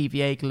buy the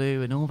PVA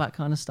glue and all that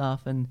kind of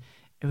stuff, and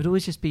it would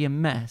always just be a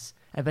mess.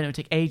 And then it would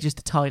take ages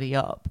to tidy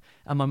up,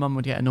 and my mum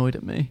would get annoyed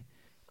at me.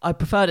 I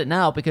preferred it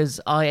now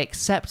because I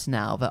accept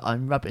now that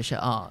I'm rubbish at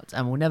art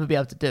and will never be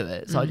able to do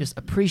it. So I just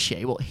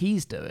appreciate what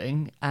he's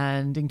doing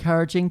and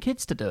encouraging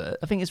kids to do it.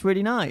 I think it's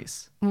really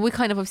nice. We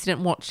kind of obviously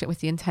didn't watch it with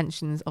the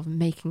intentions of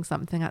making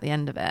something at the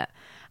end of it.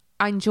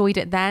 I enjoyed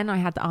it then. I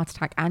had the Art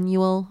Attack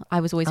annual.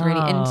 I was always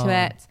really into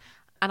it.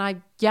 And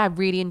I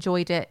really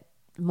enjoyed it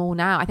more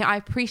now. I think I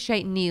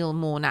appreciate Neil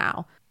more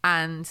now.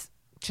 And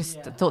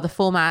just thought the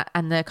format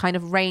and the kind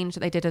of range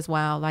that they did as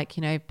well, like,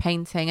 you know,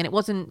 painting. And it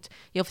wasn't,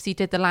 you obviously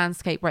did the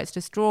landscape where it's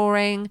just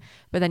drawing,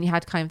 but then you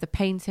had kind of the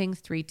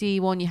paintings, 3D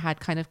one, you had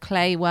kind of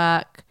clay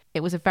work. It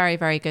was a very,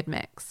 very good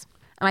mix.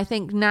 And I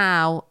think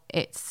now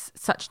it's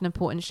such an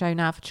important show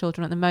now for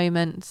children at the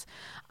moment.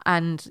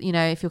 And, you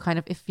know, if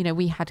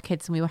we had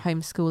kids and we were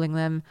homeschooling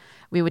them,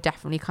 we would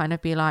definitely kind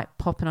of be like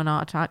popping on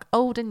Art Attack,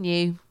 old and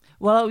new.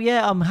 Well,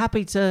 yeah, I'm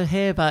happy to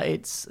hear that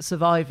it's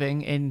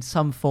surviving in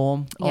some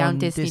form on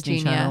Disney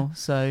Junior. Channel.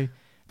 So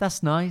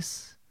that's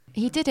nice.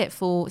 He did it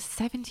for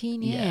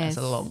 17 years. Yeah, it's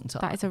a long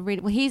time. That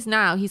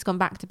is he's gone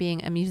back to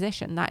being a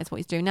musician. That is what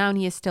he's doing now. And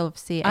he is still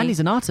obviously And he's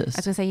an artist. I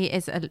was going to say he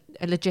is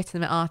a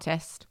legitimate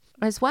artist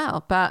as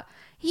well. But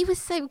he was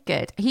so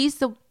good. He's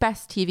the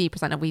best TV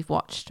presenter we've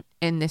watched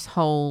in this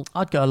whole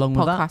I'd go along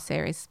with that. podcast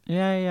series.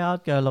 Yeah,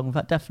 I'd go along with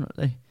that,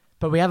 definitely.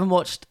 But we haven't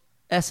watched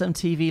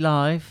SMTV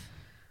Live.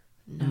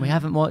 No. And we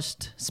haven't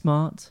watched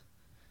Smart.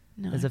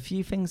 No. There's a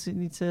few things we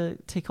need to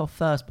tick off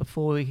first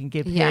before we can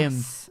give him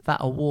Yes. that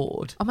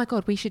award. Oh my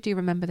God, we should do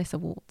Remember This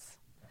Awards.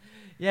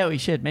 Yeah, we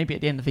should. Maybe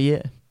at the end of the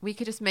year. We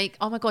could just make,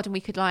 oh my God, and we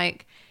could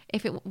like,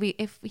 if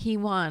he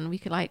won, we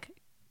could like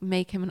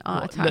make him an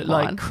Art Attack Look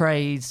like one.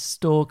 crazed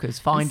stalkers,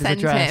 find his Send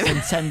address him.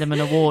 and send him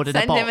an award in a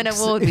Send box. him an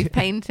award we've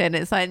painted.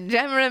 It's like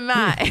Gemma and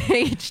Matt,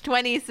 age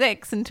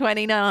 26 and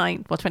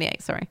 29. Well,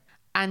 28, sorry.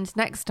 And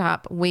next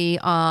up, we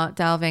are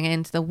delving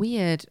into the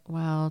weird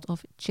world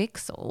of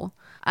Jigsaw.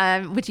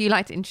 Would you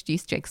like to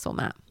introduce Jigsaw,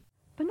 Matt?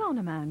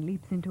 Banana Man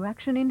leaps into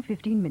action in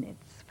 15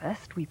 minutes.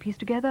 First, we piece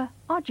together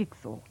our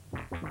jigsaw.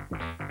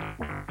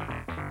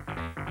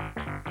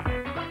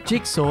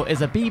 Jigsaw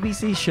is a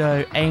BBC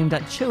show aimed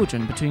at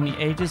children between the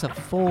ages of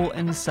 4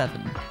 and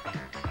 7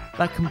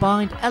 that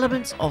combined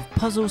elements of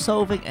puzzle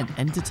solving and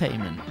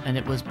entertainment, and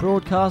it was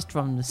broadcast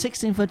from the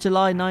 16th of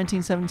July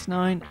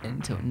 1979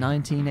 until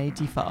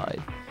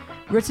 1985.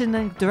 Written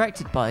and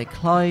directed by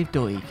Clive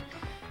Doig.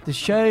 The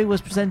show was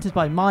presented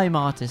by mime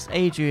artists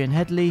Adrian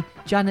Headley,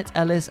 Janet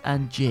Ellis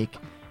and Jig,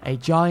 a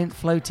giant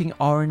floating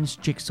orange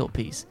jigsaw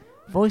piece,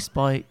 voiced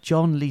by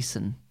John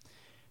Leeson.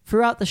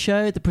 Throughout the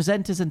show, the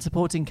presenters and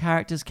supporting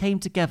characters came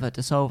together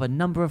to solve a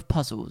number of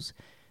puzzles.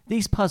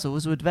 These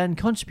puzzles would then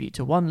contribute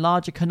to one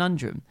larger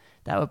conundrum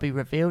that would be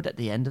revealed at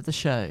the end of the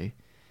show.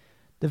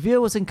 The viewer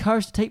was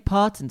encouraged to take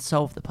part and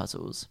solve the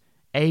puzzles.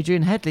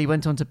 Adrian Headley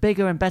went on to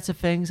bigger and better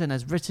things and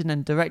has written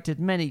and directed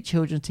many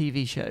children's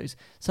TV shows,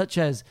 such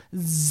as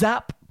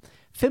Zap,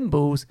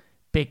 Thimbles,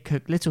 Big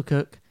Cook, Little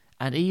Cook,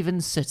 and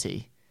even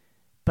Sooty.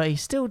 But he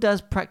still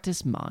does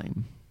practice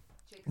mime.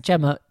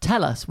 Gemma,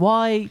 tell us,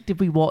 why did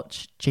we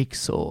watch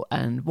Jigsaw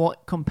and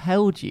what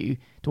compelled you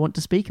to want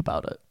to speak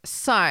about it?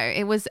 So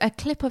it was a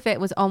clip of it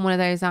was on one of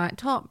those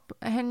top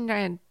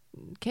 100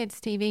 kids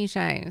TV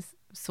shows,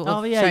 sort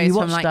of shows you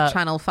from watched that.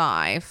 Channel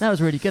 5. That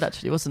was really good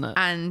actually, wasn't it?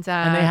 And they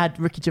had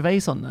Ricky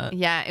Gervais on there.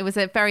 Yeah, it was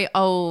a very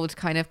old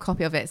kind of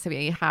copy of it. So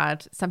we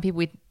had some people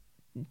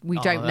we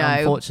don't know.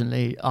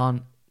 Unfortunately,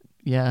 aren't.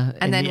 Yeah,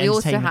 and then we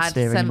also had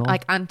some anymore.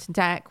 like Ant and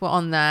Dec were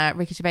on there.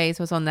 Ricky Gervais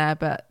was on there,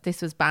 but this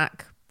was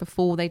back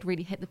before they'd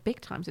really hit the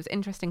big time. So it's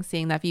interesting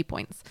seeing their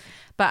viewpoints.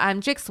 But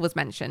Jigsaw was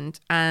mentioned,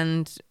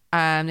 and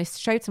they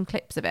showed some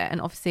clips of it. And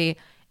obviously,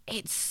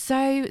 it's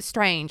so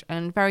strange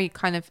and very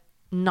kind of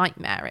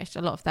nightmarish,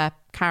 a lot of their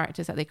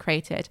characters that they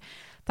created,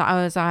 that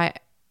I was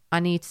like, I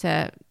need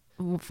to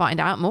find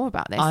out more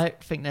about this. I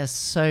think there's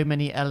so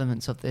many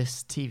elements of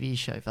this TV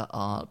show that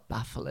are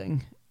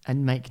baffling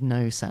and make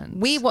no sense.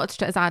 We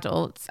watched it as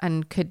adults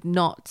and could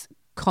not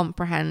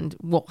comprehend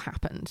what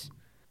happened.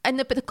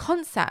 But the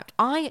concept,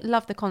 I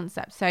love the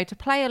concept. So to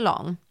play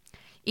along,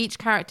 each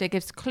character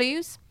gives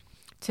clues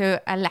to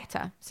a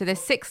letter. So there's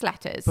 6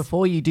 letters.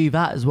 Before you do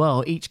that as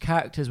well, each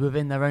character's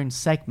within their own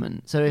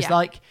segment. So it's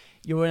like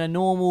you're in a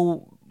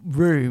normal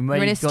room where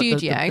you're in a you've got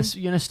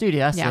studio. You're in a studio,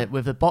 that's Yeah. it,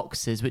 with the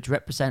boxes which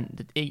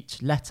represent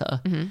each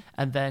letter. Mm-hmm.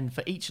 And then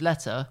for each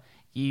letter,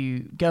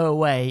 you go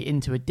away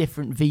into a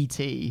different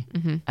VT.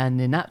 Mm-hmm. And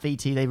in that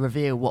VT, they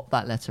reveal what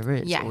that letter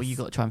is. Yes. Or you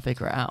got to try and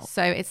figure it out.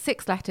 So it's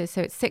 6 letters,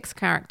 so it's 6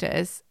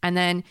 characters. And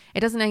then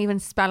it doesn't even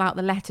spell out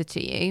the letter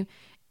to you.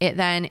 It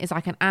then is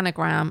like an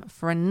anagram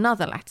for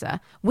another letter.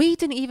 We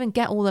didn't even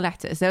get all the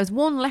letters. There was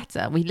one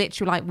letter. We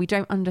literally we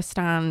don't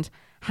understand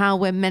how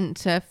we're meant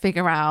to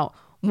figure out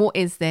what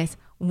is this,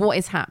 what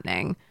is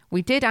happening.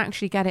 We did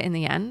actually get it in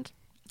the end.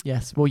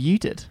 Yes, well, you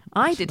did.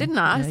 I did, didn't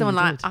I? Yeah, Someone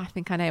you like, did. I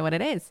think I know what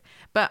it is.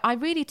 But I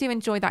really do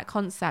enjoy that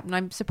concept. And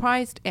I'm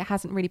surprised it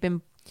hasn't really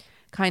been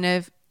kind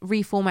of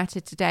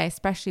reformatted today,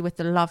 especially with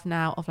the love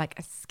now of like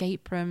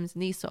escape rooms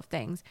and these sort of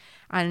things.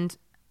 And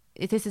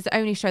this is the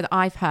only show that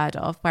I've heard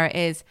of where it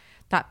is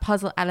that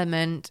puzzle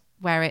element,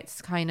 where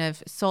it's kind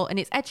of and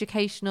it's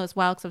educational as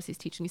well, because obviously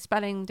it's teaching you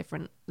spelling,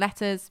 different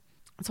letters.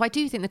 So I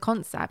do think the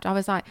concept, I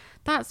was like,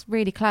 that's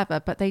really clever,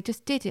 but they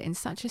just did it in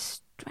such a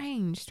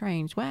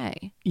strange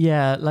way.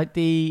 Yeah,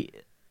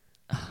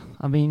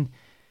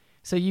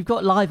 so you've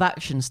got live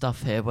action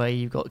stuff here where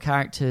you've got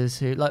characters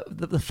who, like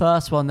the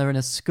first one, they're in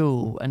a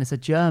school and it's a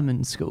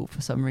German school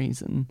for some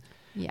reason.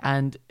 Yeah.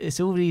 And it's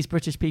all these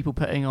British people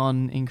putting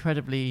on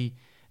incredibly,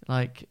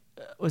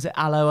 was it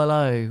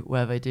Allo,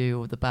 where they do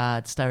all the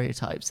bad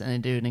stereotypes and they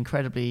do an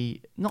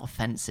incredibly, not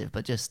offensive,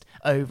 but just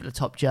over the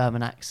top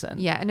German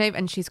accent. Yeah,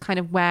 and she's kind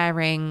of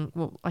wearing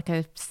like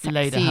a sexy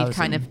Lederhosen.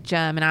 kind of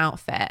German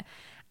outfit.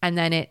 And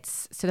then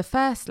so the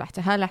first letter,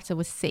 her letter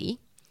was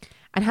C.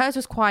 And hers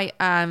was quite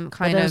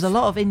There's a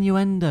lot of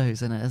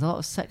innuendos in it. There's a lot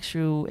of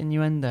sexual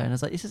innuendo. And I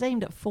was like, this is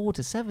aimed at 4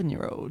 to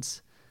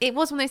 7-year-olds. It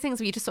was one of those things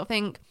where you just sort of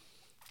think,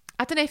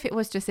 I don't know if it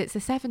was just it's the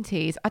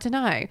 70s. I don't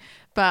know.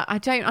 But I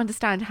don't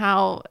understand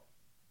how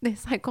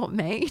this got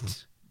made.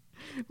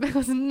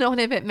 Because none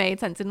of it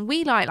made sense. And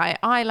we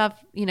I love,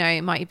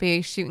 it might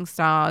be Shooting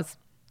Stars.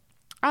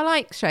 I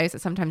like shows that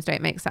sometimes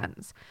don't make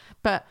sense.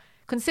 But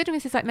considering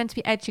this is meant to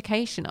be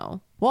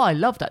educational. What I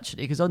loved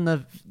actually, because on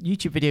the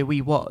YouTube video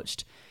we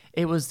watched,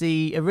 it was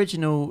the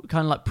original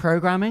kind of like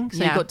programming.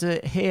 So you got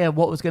to hear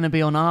what was going to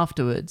be on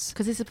afterwards.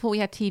 Because this is before we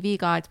had TV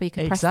guides where you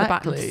could press the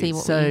button to see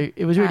what So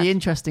it was really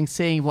interesting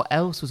seeing what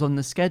else was on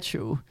the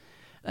schedule.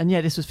 And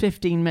yeah, this was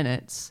 15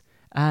 minutes.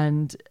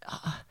 And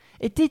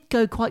it did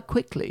go quite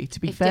quickly, to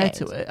be fair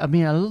to it. I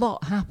mean, a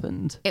lot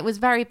happened. It was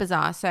very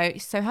bizarre. So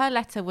her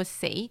letter was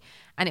C,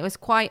 and it was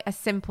quite a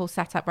simple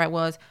setup where it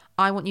was,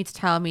 I want you to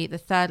tell me the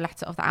 3rd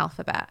letter of the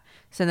alphabet.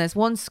 So there's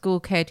one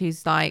school kid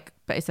who's but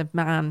it's a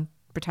man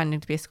pretending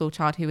to be a school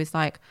child who is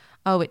like,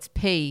 oh, it's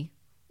P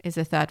is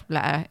the 3rd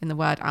letter in the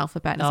word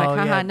alphabet. And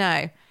it's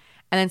no.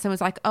 And then someone's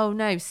like, oh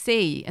no,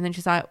 C. And then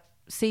she's like,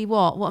 see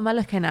what am I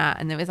looking at?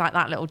 And there was like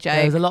that little joke.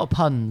 There was a lot of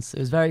puns. It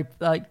was very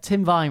like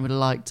Tim Vine would have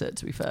liked it,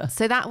 to be fair.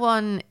 So that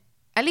one,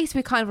 at least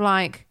we kind of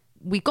like,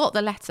 we got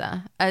the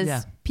letter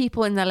as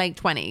people in their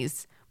late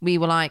 20s. We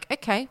were like,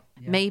 okay,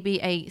 maybe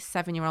a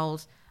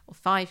 7-year-old or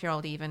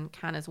 5-year-old even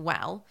can as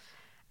well.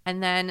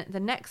 And then the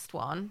next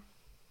one.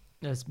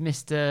 There's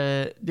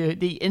Mr.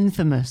 the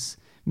infamous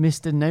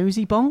Mr.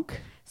 Nosy Bonk.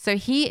 So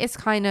he is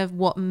kind of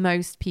what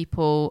most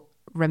people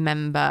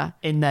remember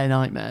in their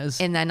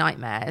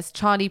nightmares.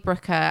 Charlie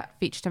Brooker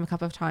featured him a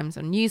couple of times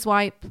on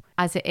Newswipe.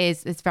 As it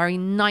is, this very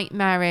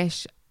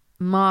nightmarish,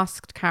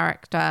 masked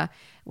character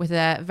with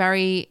a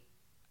very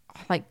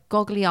like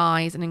goggly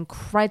eyes, an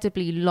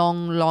incredibly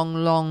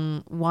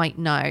long white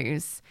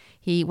nose.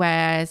 He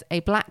wears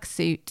a black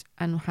suit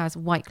and has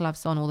white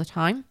gloves on all the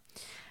time.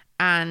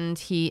 And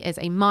he is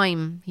a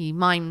mime. He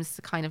mimes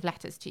the kind of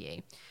letters to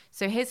you.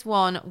 So his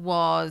one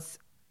was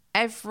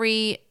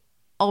every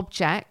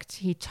object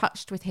he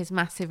touched with his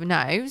massive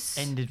nose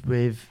ended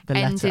with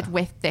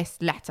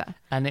this letter.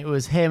 And it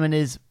was him and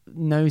his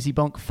Nosy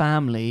Bonk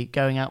family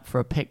going out for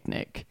a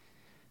picnic.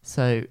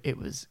 So it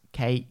was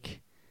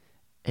cake.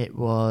 It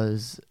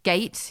was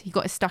gate. He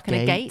got stuck in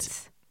a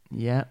gate.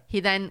 Yeah.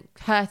 He then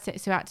hurt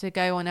it, so he had to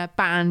go on a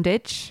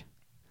bandage.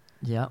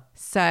 Yeah.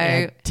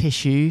 So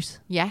tissues.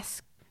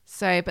 Yes.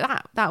 So,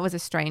 but that was a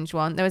strange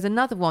one. There was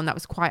another one that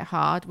was quite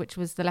hard, which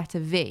was the letter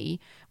V,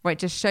 where it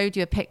just showed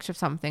you a picture of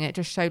something. It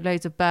just showed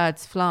loads of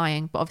birds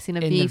flying, but obviously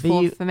in a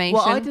V formation.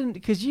 Well, I didn't,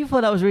 because you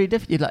thought that was really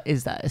different. You're like,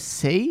 is that a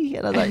C?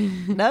 And I was like,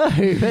 no,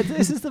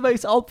 this is the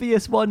most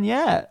obvious one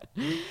yet.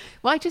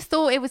 Well, I just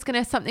thought it was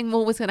something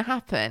more was going to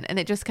happen, and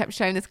it just kept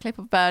showing this clip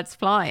of birds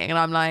flying, and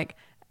I'm like,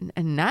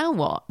 and now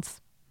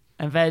what?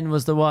 And then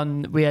was the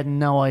one we had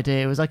no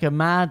idea. It was like a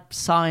mad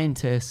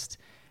scientist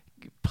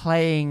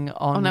playing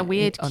on a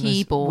weird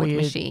keyboard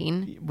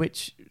machine,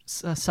 which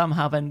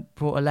somehow then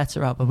brought a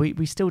letter out, but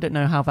we still don't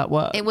know how that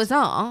works. It was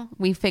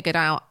we figured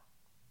out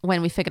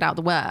when we figured out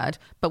the word,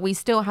 but we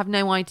still have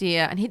no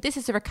idea. And this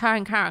is a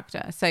recurring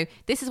character, so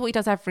this is what he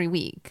does every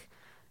week.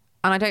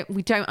 And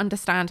we don't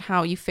understand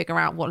how you figure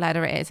out what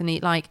letter it is. And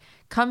it like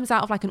comes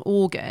out of like an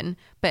organ,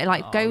 but it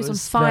like goes on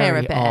fire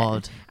a bit.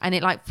 Odd. And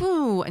it like,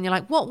 whoo, and you're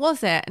like, what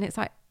was it? And it's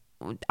like,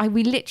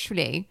 we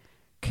literally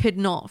could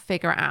not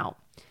figure it out.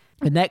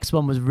 The next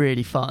one was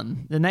really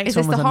fun. The next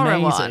one was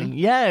amazing. One?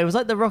 Yeah, it was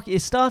like the Rocky.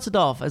 It started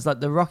off as like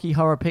the Rocky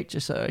Horror Picture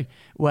Show,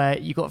 where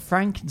you got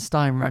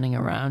Frankenstein running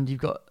around. You've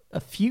got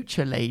a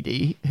future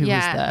lady who was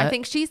there. I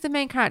think she's the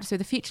main character. So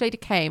the future lady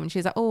came and she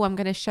was like, "Oh, I'm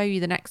going to show you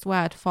the next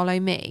word.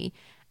 Follow me."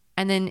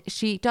 And then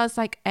she does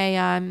like a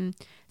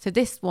So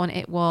this one,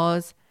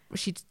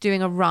 she's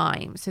doing a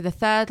rhyme. So the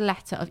third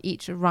letter of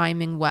each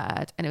rhyming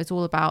word, and it was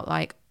all about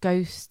like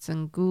ghosts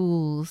and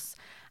ghouls.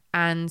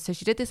 And so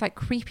she did this like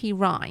creepy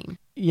rhyme.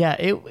 Yeah,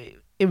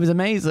 it was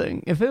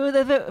amazing. If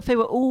they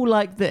were all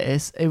like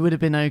this, it would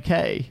have been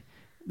okay.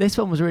 This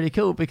one was really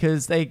cool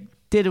because they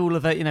did all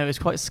of it. You know, it was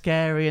quite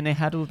scary, and they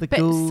had all the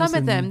ghouls. But some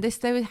of them,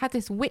 they had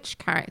this witch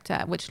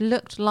character, which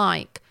looked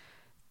like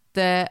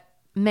the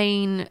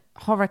main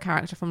horror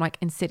character from like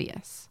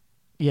Insidious.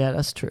 Yeah,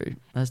 that's true.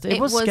 It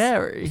was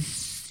scary.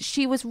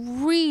 She was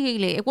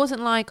really, it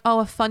wasn't like,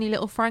 a funny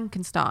little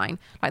Frankenstein.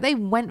 Like they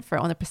went for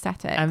it on the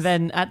prosthetics. And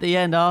then at the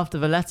end, after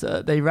the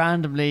letter, they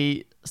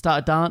randomly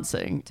started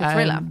dancing. To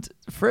Thriller. And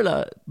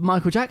Thriller,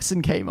 Michael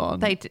Jackson came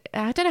on. I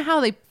don't know how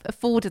they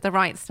afforded the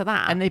rights to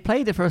that. And they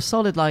played it for a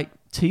solid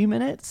 2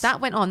 minutes.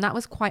 That went on. That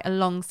was quite a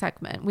long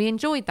segment. We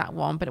enjoyed that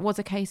one, but it was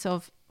a case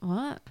of,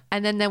 what?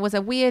 And then there was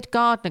a weird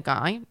gardener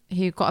guy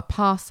who got a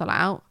parcel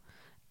out,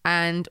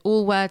 and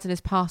all words in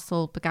his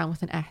parcel began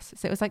with an S.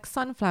 So it was like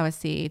sunflower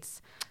seeds.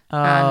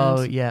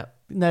 Oh, yeah.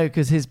 No,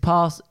 because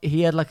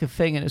he had like a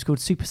thing and it was called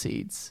super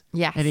seeds.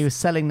 Yes. And he was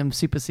selling them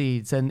super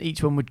seeds, and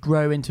each one would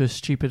grow into a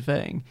stupid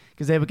thing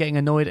because they were getting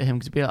annoyed at him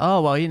because he'd be like,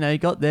 oh, well, you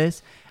got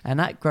this. And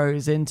that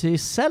grows into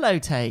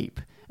sellotape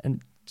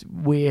and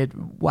weird,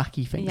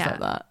 wacky things like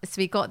that. So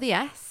we got the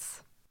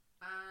S.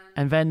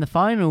 And then the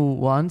final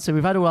one. So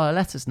we've had all our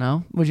letters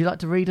now. Would you like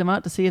to read them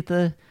out to see if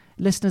the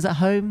listeners at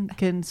home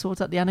can sort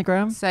out the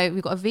anagram? So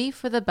we've got a V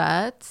for the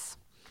birds,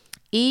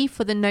 E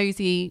for the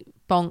Nosy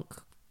Bonk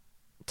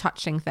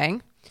touching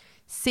thing,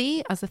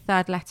 C as the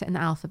third letter in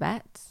the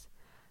alphabet,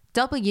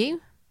 W,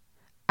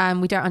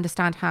 we don't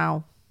understand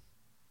how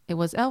it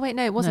was. Oh wait,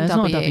 no, it wasn't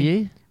W. Not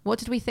W. What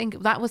did we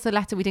think? That was the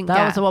letter we didn't get.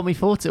 That was the one we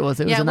thought it was.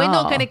 It was an we're R.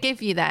 not going to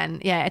give you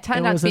then. Yeah, it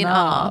turned out to be an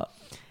R.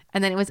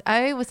 And then it was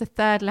O was the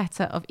third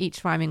letter of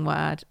each rhyming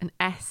word, and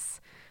S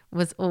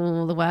was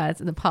all the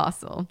words in the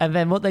parcel. And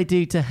then what they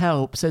do to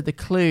help, so the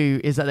clue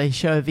is that they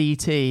show a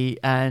VT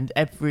and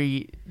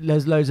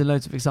there's loads and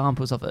loads of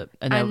examples of it.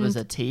 And there was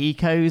a tea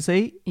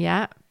cozy.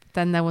 Yeah.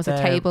 Then there was a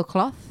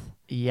tablecloth.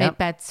 Yeah. A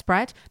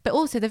bedspread. But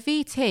also the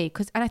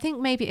VT, and I think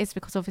maybe it's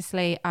because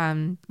obviously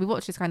we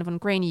watched this kind of on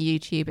grainy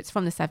YouTube. It's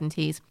from the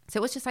 70s. So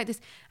it was just like this.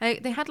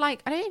 They had I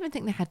don't even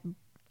think they had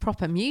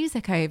proper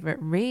music over it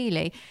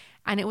really.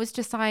 And it was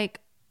just like,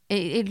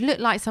 it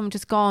looked like someone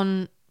just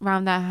gone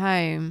round their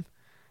home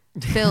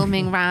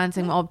filming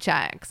random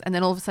objects, and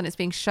then all of a sudden it's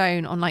being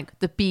shown on like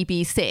the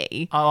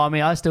BBC. Oh, I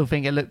mean, I still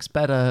think it looks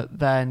better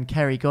than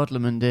Kerry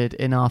Godliman did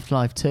in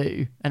Afterlife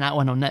 2, and that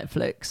one on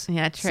Netflix.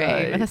 Yeah, true.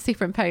 So- With a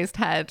superimposed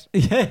head.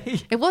 Yeah.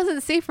 It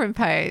wasn't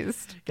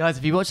superimposed. Guys,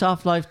 if you watch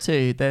Half-Life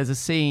 2, there's a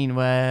scene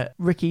where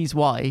Ricky's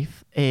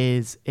wife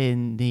is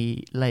in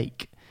the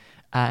lake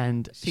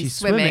and she's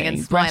swimming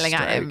and smiling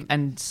at breaststroke, him.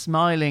 and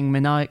smiling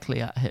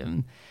maniacally at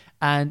him.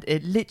 And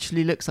it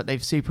literally looks like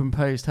they've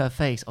superimposed her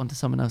face onto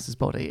someone else's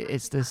body.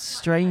 It's the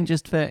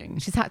strangest thing.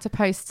 She's had to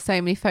post so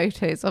many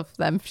photos of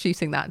them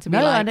shooting that to be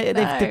No, like, and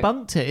they've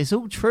debunked it. It's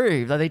all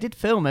true. Like, they did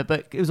film it,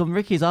 but it was on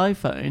Ricky's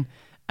iPhone.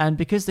 And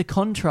because the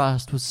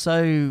contrast was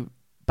so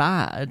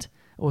bad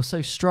or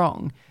so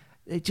strong,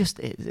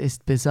 it's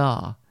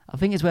bizarre. I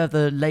think it's where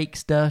the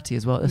lake's dirty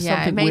as well. There's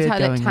yeah, it something made weird her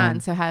look going tan, on.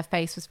 so her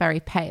face was very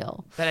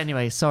pale. But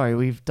anyway, sorry,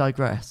 we've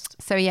digressed.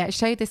 So yeah, it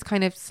showed this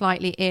kind of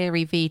slightly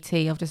eerie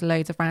VT of just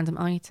loads of random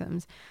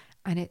items,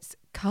 and it's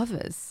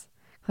covers.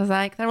 I was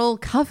like, they're all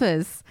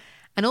covers.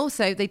 And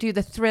also they do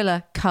the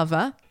Thriller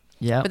cover,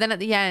 Yeah. but then at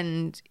the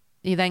end,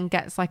 he then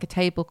gets like a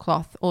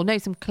tablecloth or no,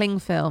 some cling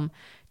film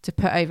to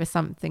put over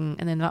something.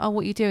 And then like, oh,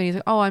 what are you doing? He's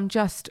like, oh, I'm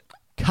just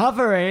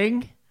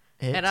Covering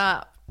it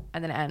up.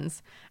 And then it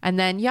ends. And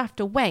then you have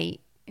to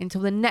wait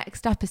until the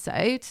next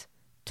episode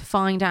to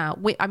find out.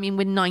 I mean,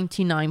 we're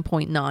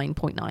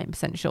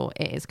 99.9% sure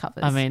it is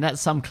covers. I mean,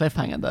 that's some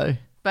cliffhanger though.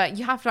 But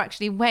you have to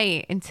actually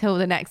wait until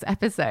the next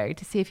episode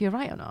to see if you're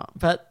right or not.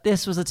 But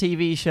this was a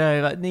TV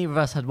show that neither of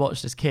us had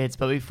watched as kids,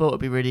 but we thought it'd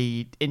be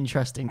really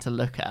interesting to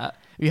look at.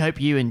 We hope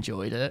you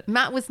enjoyed it.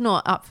 Matt was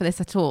not up for this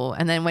at all.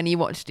 And then when he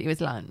watched it, he was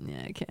like,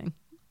 yeah, okay.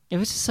 It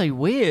was just so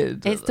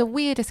weird. It's the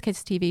weirdest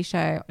kids' TV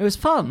show. It was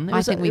fun. It I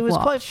was, think it was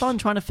quite watched. fun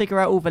trying to figure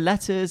out all the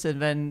letters,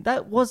 and then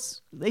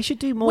they should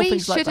do more We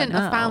things like that shouldn't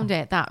have now. found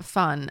it that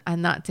fun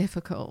and that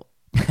difficult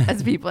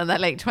as people in their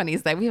late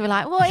 20s, though. We were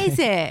like, what is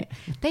it?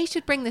 They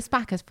should bring this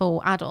back as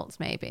for adults,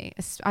 maybe.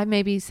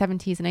 Maybe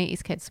 70s and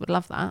 80s kids would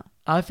love that.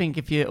 I think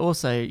if you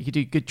could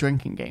do good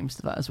drinking games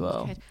to that as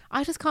well.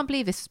 I just can't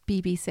believe this is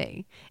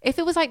BBC. If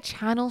it was like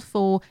Channel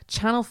 4,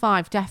 Channel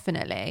 5,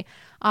 definitely,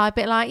 I'd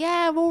be like,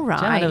 yeah, all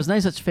right. Gemma, there was no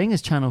such thing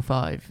as Channel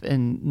 5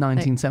 in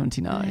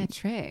 1979. Yeah,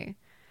 true.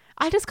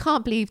 I just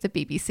can't believe the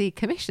BBC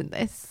commissioned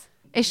this.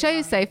 It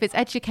shows, though, if it's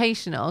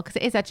educational, because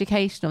it is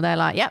educational, they're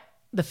like, yep.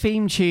 The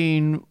theme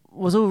tune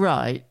was all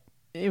right.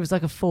 It was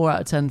like a 4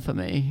 out of 10 for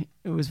me.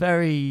 It was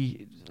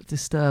very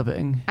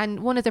disturbing. And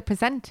one of the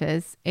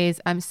presenters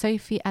is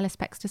Sophie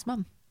Ellis-Bextor's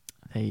mum.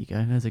 There you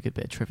go. There's a good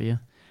bit of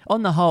trivia.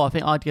 On the whole, I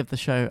think I'd give the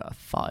show a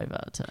 5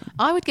 out of 10.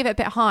 I would give it a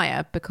bit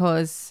higher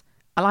because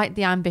I like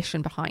the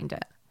ambition behind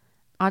it.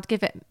 I'd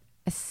give it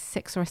a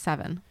 6 or a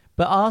 7.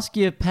 But ask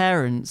your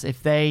parents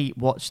if they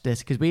watched this,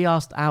 because we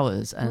asked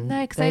ours and Well,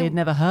 no, 'cause they they- had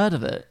never heard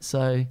of it.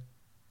 So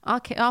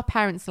Our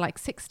parents are like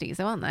 60s,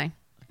 though, aren't they?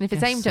 And if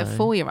it's Guess aimed at so.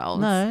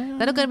 4-year-olds, No.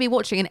 they're not going to be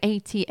watching an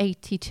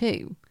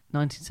 80-82.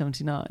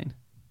 1979.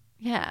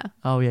 Yeah.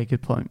 Oh, yeah,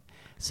 good point.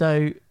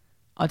 So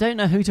I don't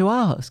know who to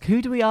ask.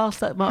 Who do we ask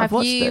that might have Have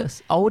watched you-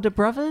 this? Older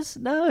brothers?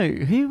 No.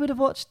 Who would have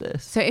watched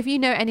this? So if you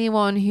know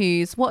anyone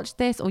who's watched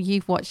this or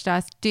you've watched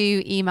us,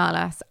 do email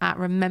us at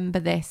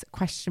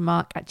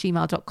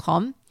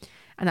rememberthis@gmail.com.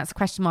 And that's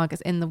question mark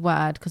is in the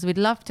word, because we'd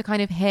love to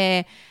kind of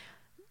hear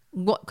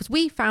because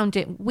we found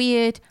it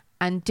weird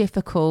and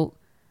difficult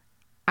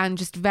and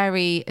just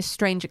very a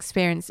strange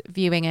experience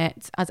viewing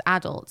it as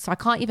adults. So I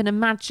can't even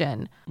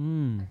imagine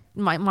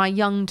my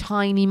young,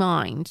 tiny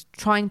mind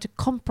trying to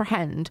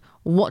comprehend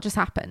what just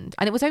happened.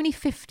 And it was only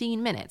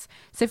 15 minutes.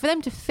 So for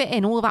them to fit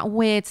in all that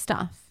weird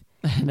stuff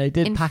They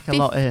did in pack a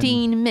lot in.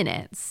 15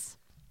 minutes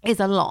is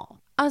a lot.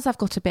 As I've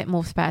got a bit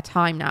more spare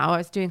time now, I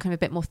was doing kind of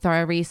a bit more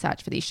thorough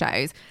research for these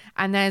shows,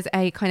 and there's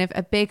a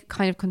big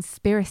kind of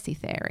conspiracy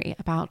theory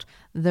about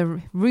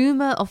the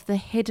rumor of the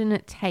hidden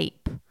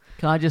tape.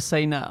 Can I just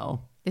say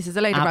now? This is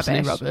a load of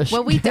Absolute rubbish.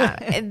 Well, we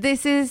don't.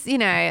 This is,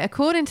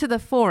 according to the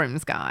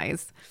forums,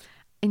 guys,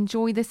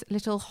 enjoy this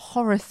little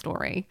horror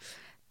story.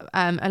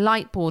 A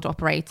light board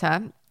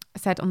operator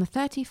said on the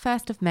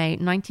 31st of May,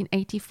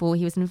 1984,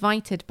 he was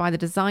invited by the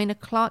designer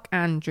Clark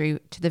Andrew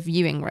to the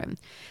viewing room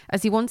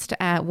as he wants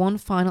to air one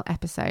final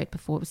episode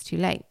before it was too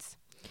late.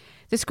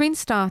 The screen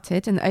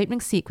started and the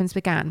opening sequence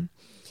began.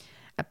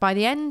 By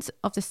the end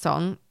of the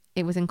song,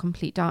 it was in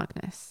complete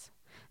darkness.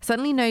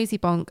 Suddenly, Nosy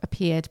Bonk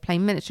appeared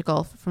playing miniature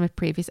golf from a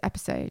previous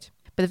episode,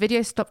 but the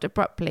video stopped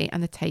abruptly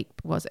and the tape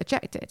was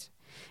ejected,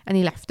 and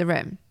he left the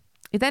room.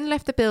 He then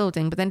left the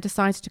building, but then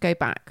decided to go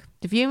back.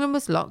 The viewing room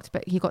was locked,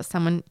 but he got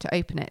someone to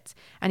open it,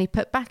 and he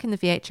put back in the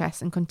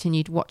VHS and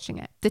continued watching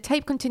it. The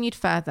tape continued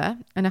further,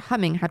 and a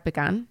humming had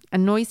begun,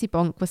 and Nosy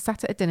Bonk was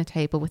sat at a dinner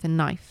table with a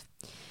knife.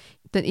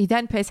 He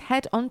then put his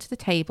head onto the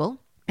table,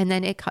 and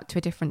then it cut to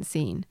a different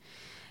scene.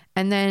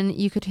 And then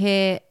you could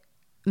hear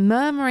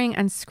murmuring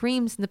and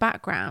screams in the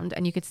background,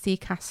 and you could see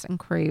cast and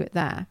crew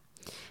there.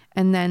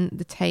 And then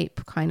the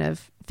tape kind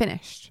of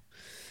finished.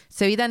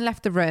 So he then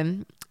left the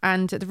room,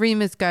 and the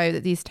rumours go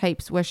that these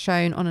tapes were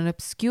shown on an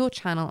obscure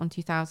channel on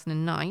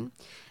 2009.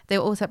 They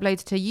were also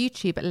uploaded to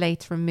YouTube but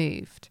later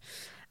removed.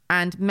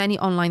 And many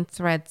online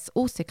threads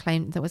also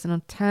claimed there was an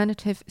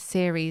alternative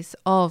series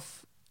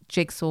of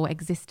Jigsaw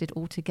existed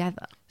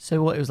altogether.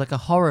 So what, it was like a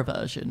horror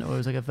version, or it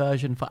was like a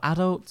version for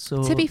adults?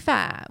 Or... To be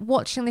fair,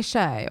 watching the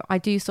show, I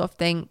do sort of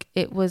think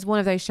it was one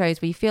of those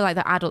shows where you feel like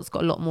the adults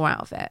got a lot more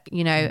out of it,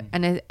 you know.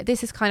 And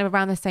this is kind of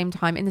around the same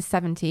time in the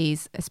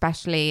 70s,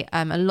 especially.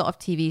 A lot of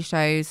TV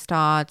shows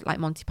starred like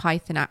Monty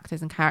Python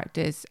actors and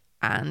characters,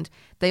 and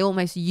they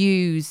almost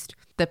used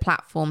the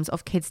platforms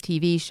of kids'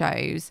 TV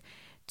shows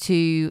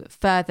to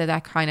further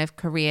their kind of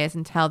careers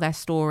and tell their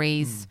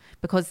stories,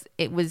 because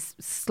it was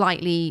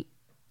slightly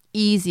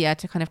easier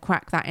to kind of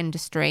crack that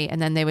industry, and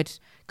then they would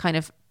kind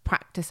of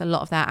practice a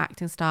lot of their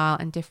acting style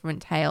and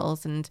different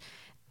tales, and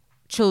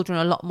children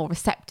are a lot more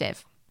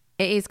receptive.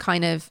 It is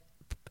kind of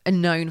a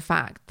known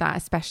fact that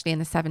especially in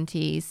the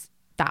 70s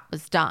that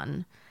was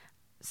done.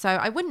 So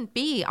I wouldn't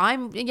be,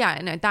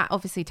 that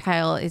obviously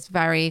tale is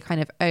very kind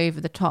of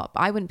over the top.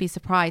 I wouldn't be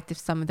surprised if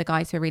some of the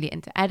guys who are really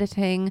into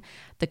editing,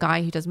 the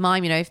guy who does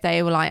mime, you know, if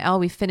they were like, oh,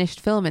 we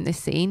finished filming this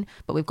scene,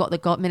 but we've got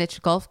the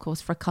miniature golf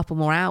course for a couple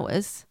more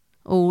hours.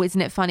 Oh,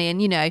 isn't it funny?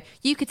 And, you know,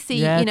 you could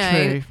see,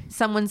 true.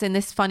 Someone's in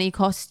this funny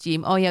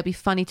costume. Oh, yeah, it'd be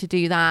funny to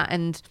do that.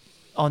 And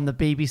on the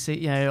BBC,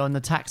 you know, on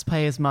the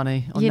taxpayers'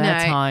 money, on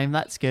their time,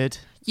 that's good.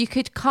 You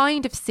could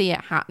kind of see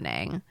it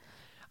happening.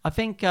 I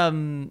think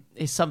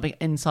it's something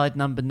Inside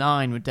Number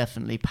 9 would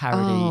definitely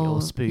parody or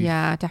spoof.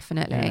 Yeah,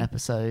 definitely. In an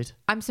episode.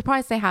 I'm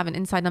surprised they haven't.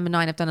 Inside Number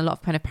 9 have done a lot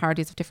of kind of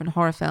parodies of different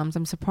horror films.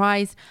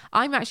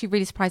 I'm actually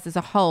really surprised as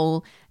a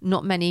whole,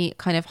 not many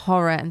kind of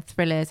horror and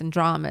thrillers and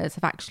dramas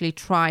have actually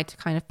tried to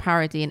kind of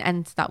parody and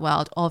enter that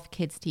world of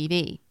kids'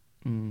 TV.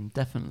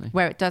 Definitely.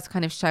 Where it does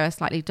kind of show a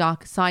slightly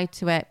darker side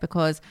to it,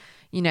 because,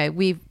 you know,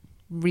 we've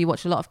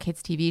rewatched a lot of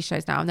kids' TV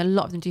shows now, and a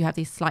lot of them do have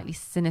these slightly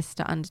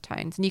sinister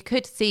undertones. And you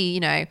could see, you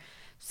know,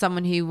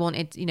 someone who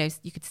wanted, you know,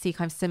 you could see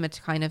kind of similar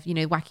to kind of, you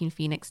know, Joaquin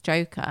Phoenix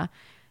Joker,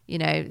 you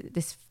know,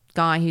 this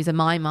guy who's a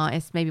mime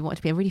artist maybe wanted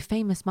to be a really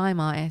famous mime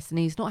artist, and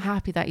he's not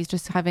happy that he's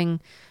just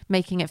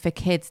making it for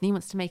kids, and he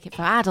wants to make it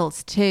for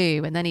adults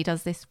too, and then he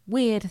does this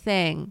weird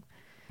thing.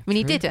 I mean,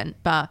 He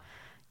didn't, but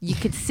you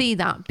could see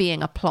that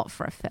being a plot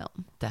for a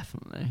film.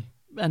 Definitely.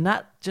 And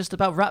that just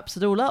about wraps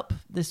it all up,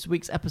 this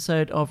week's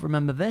episode of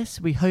Remember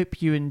This. We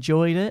hope you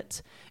enjoyed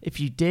it.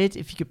 If you did,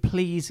 if you could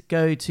please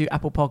go to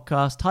Apple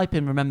Podcasts, type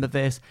in Remember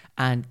This,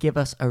 and give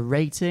us a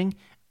rating,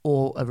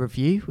 or a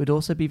review would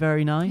also be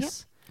very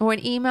nice. Yep. Or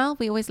an email.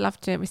 We always love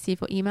to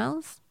receive your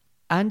emails.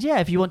 And yeah,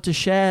 if you want to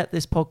share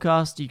this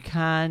podcast, you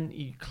can.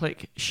 You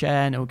click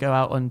share and it will go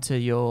out onto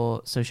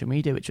your social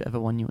media, whichever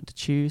one you want to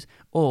choose.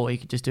 Or you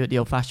could just do it the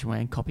old-fashioned way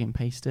and copy and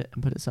paste it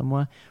and put it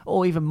somewhere.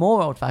 Or even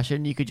more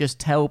old-fashioned, you could just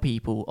tell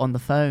people on the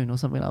phone or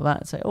something like that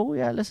and say, oh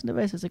yeah, listen to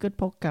this, it's a good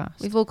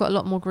podcast. We've all got a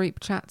lot more group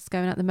chats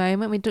going at the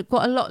moment. We've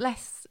got a lot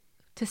less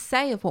to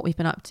say of what we've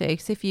been up to.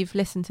 So if you've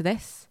listened to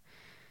this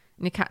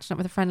and you're catching up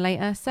with a friend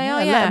later, say,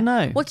 let them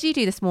know. What did you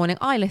do this morning?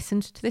 I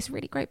listened to this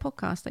really great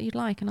podcast that you'd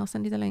like, and I'll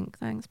send you the link.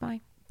 Thanks, bye.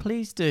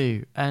 Please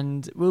do.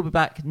 And we'll be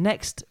back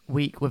next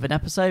week with an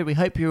episode. We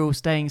hope you're all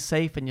staying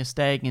safe and you're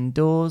staying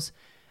indoors.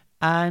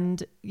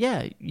 And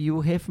yeah, you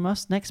will hear from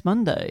us next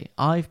Monday.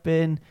 I've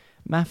been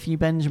Matthew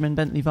Benjamin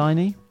Bentley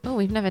Viney. Oh,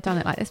 we've never done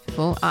it like this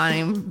before.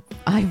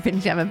 I've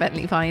been Gemma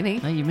Bentley Viney.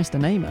 No, you missed a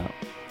name out.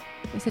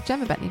 It's a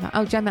Gemma Bentley Viney.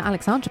 Oh, Gemma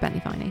Alexandra Bentley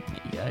Viney.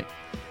 There you go.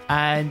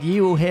 And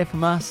you will hear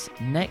from us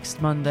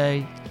next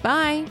Monday.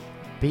 Bye.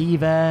 Be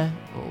there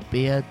or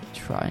be a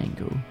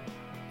triangle.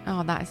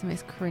 Oh, that is the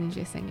most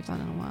cringiest thing you've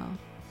done in a while.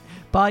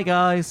 Bye,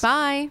 guys.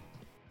 Bye.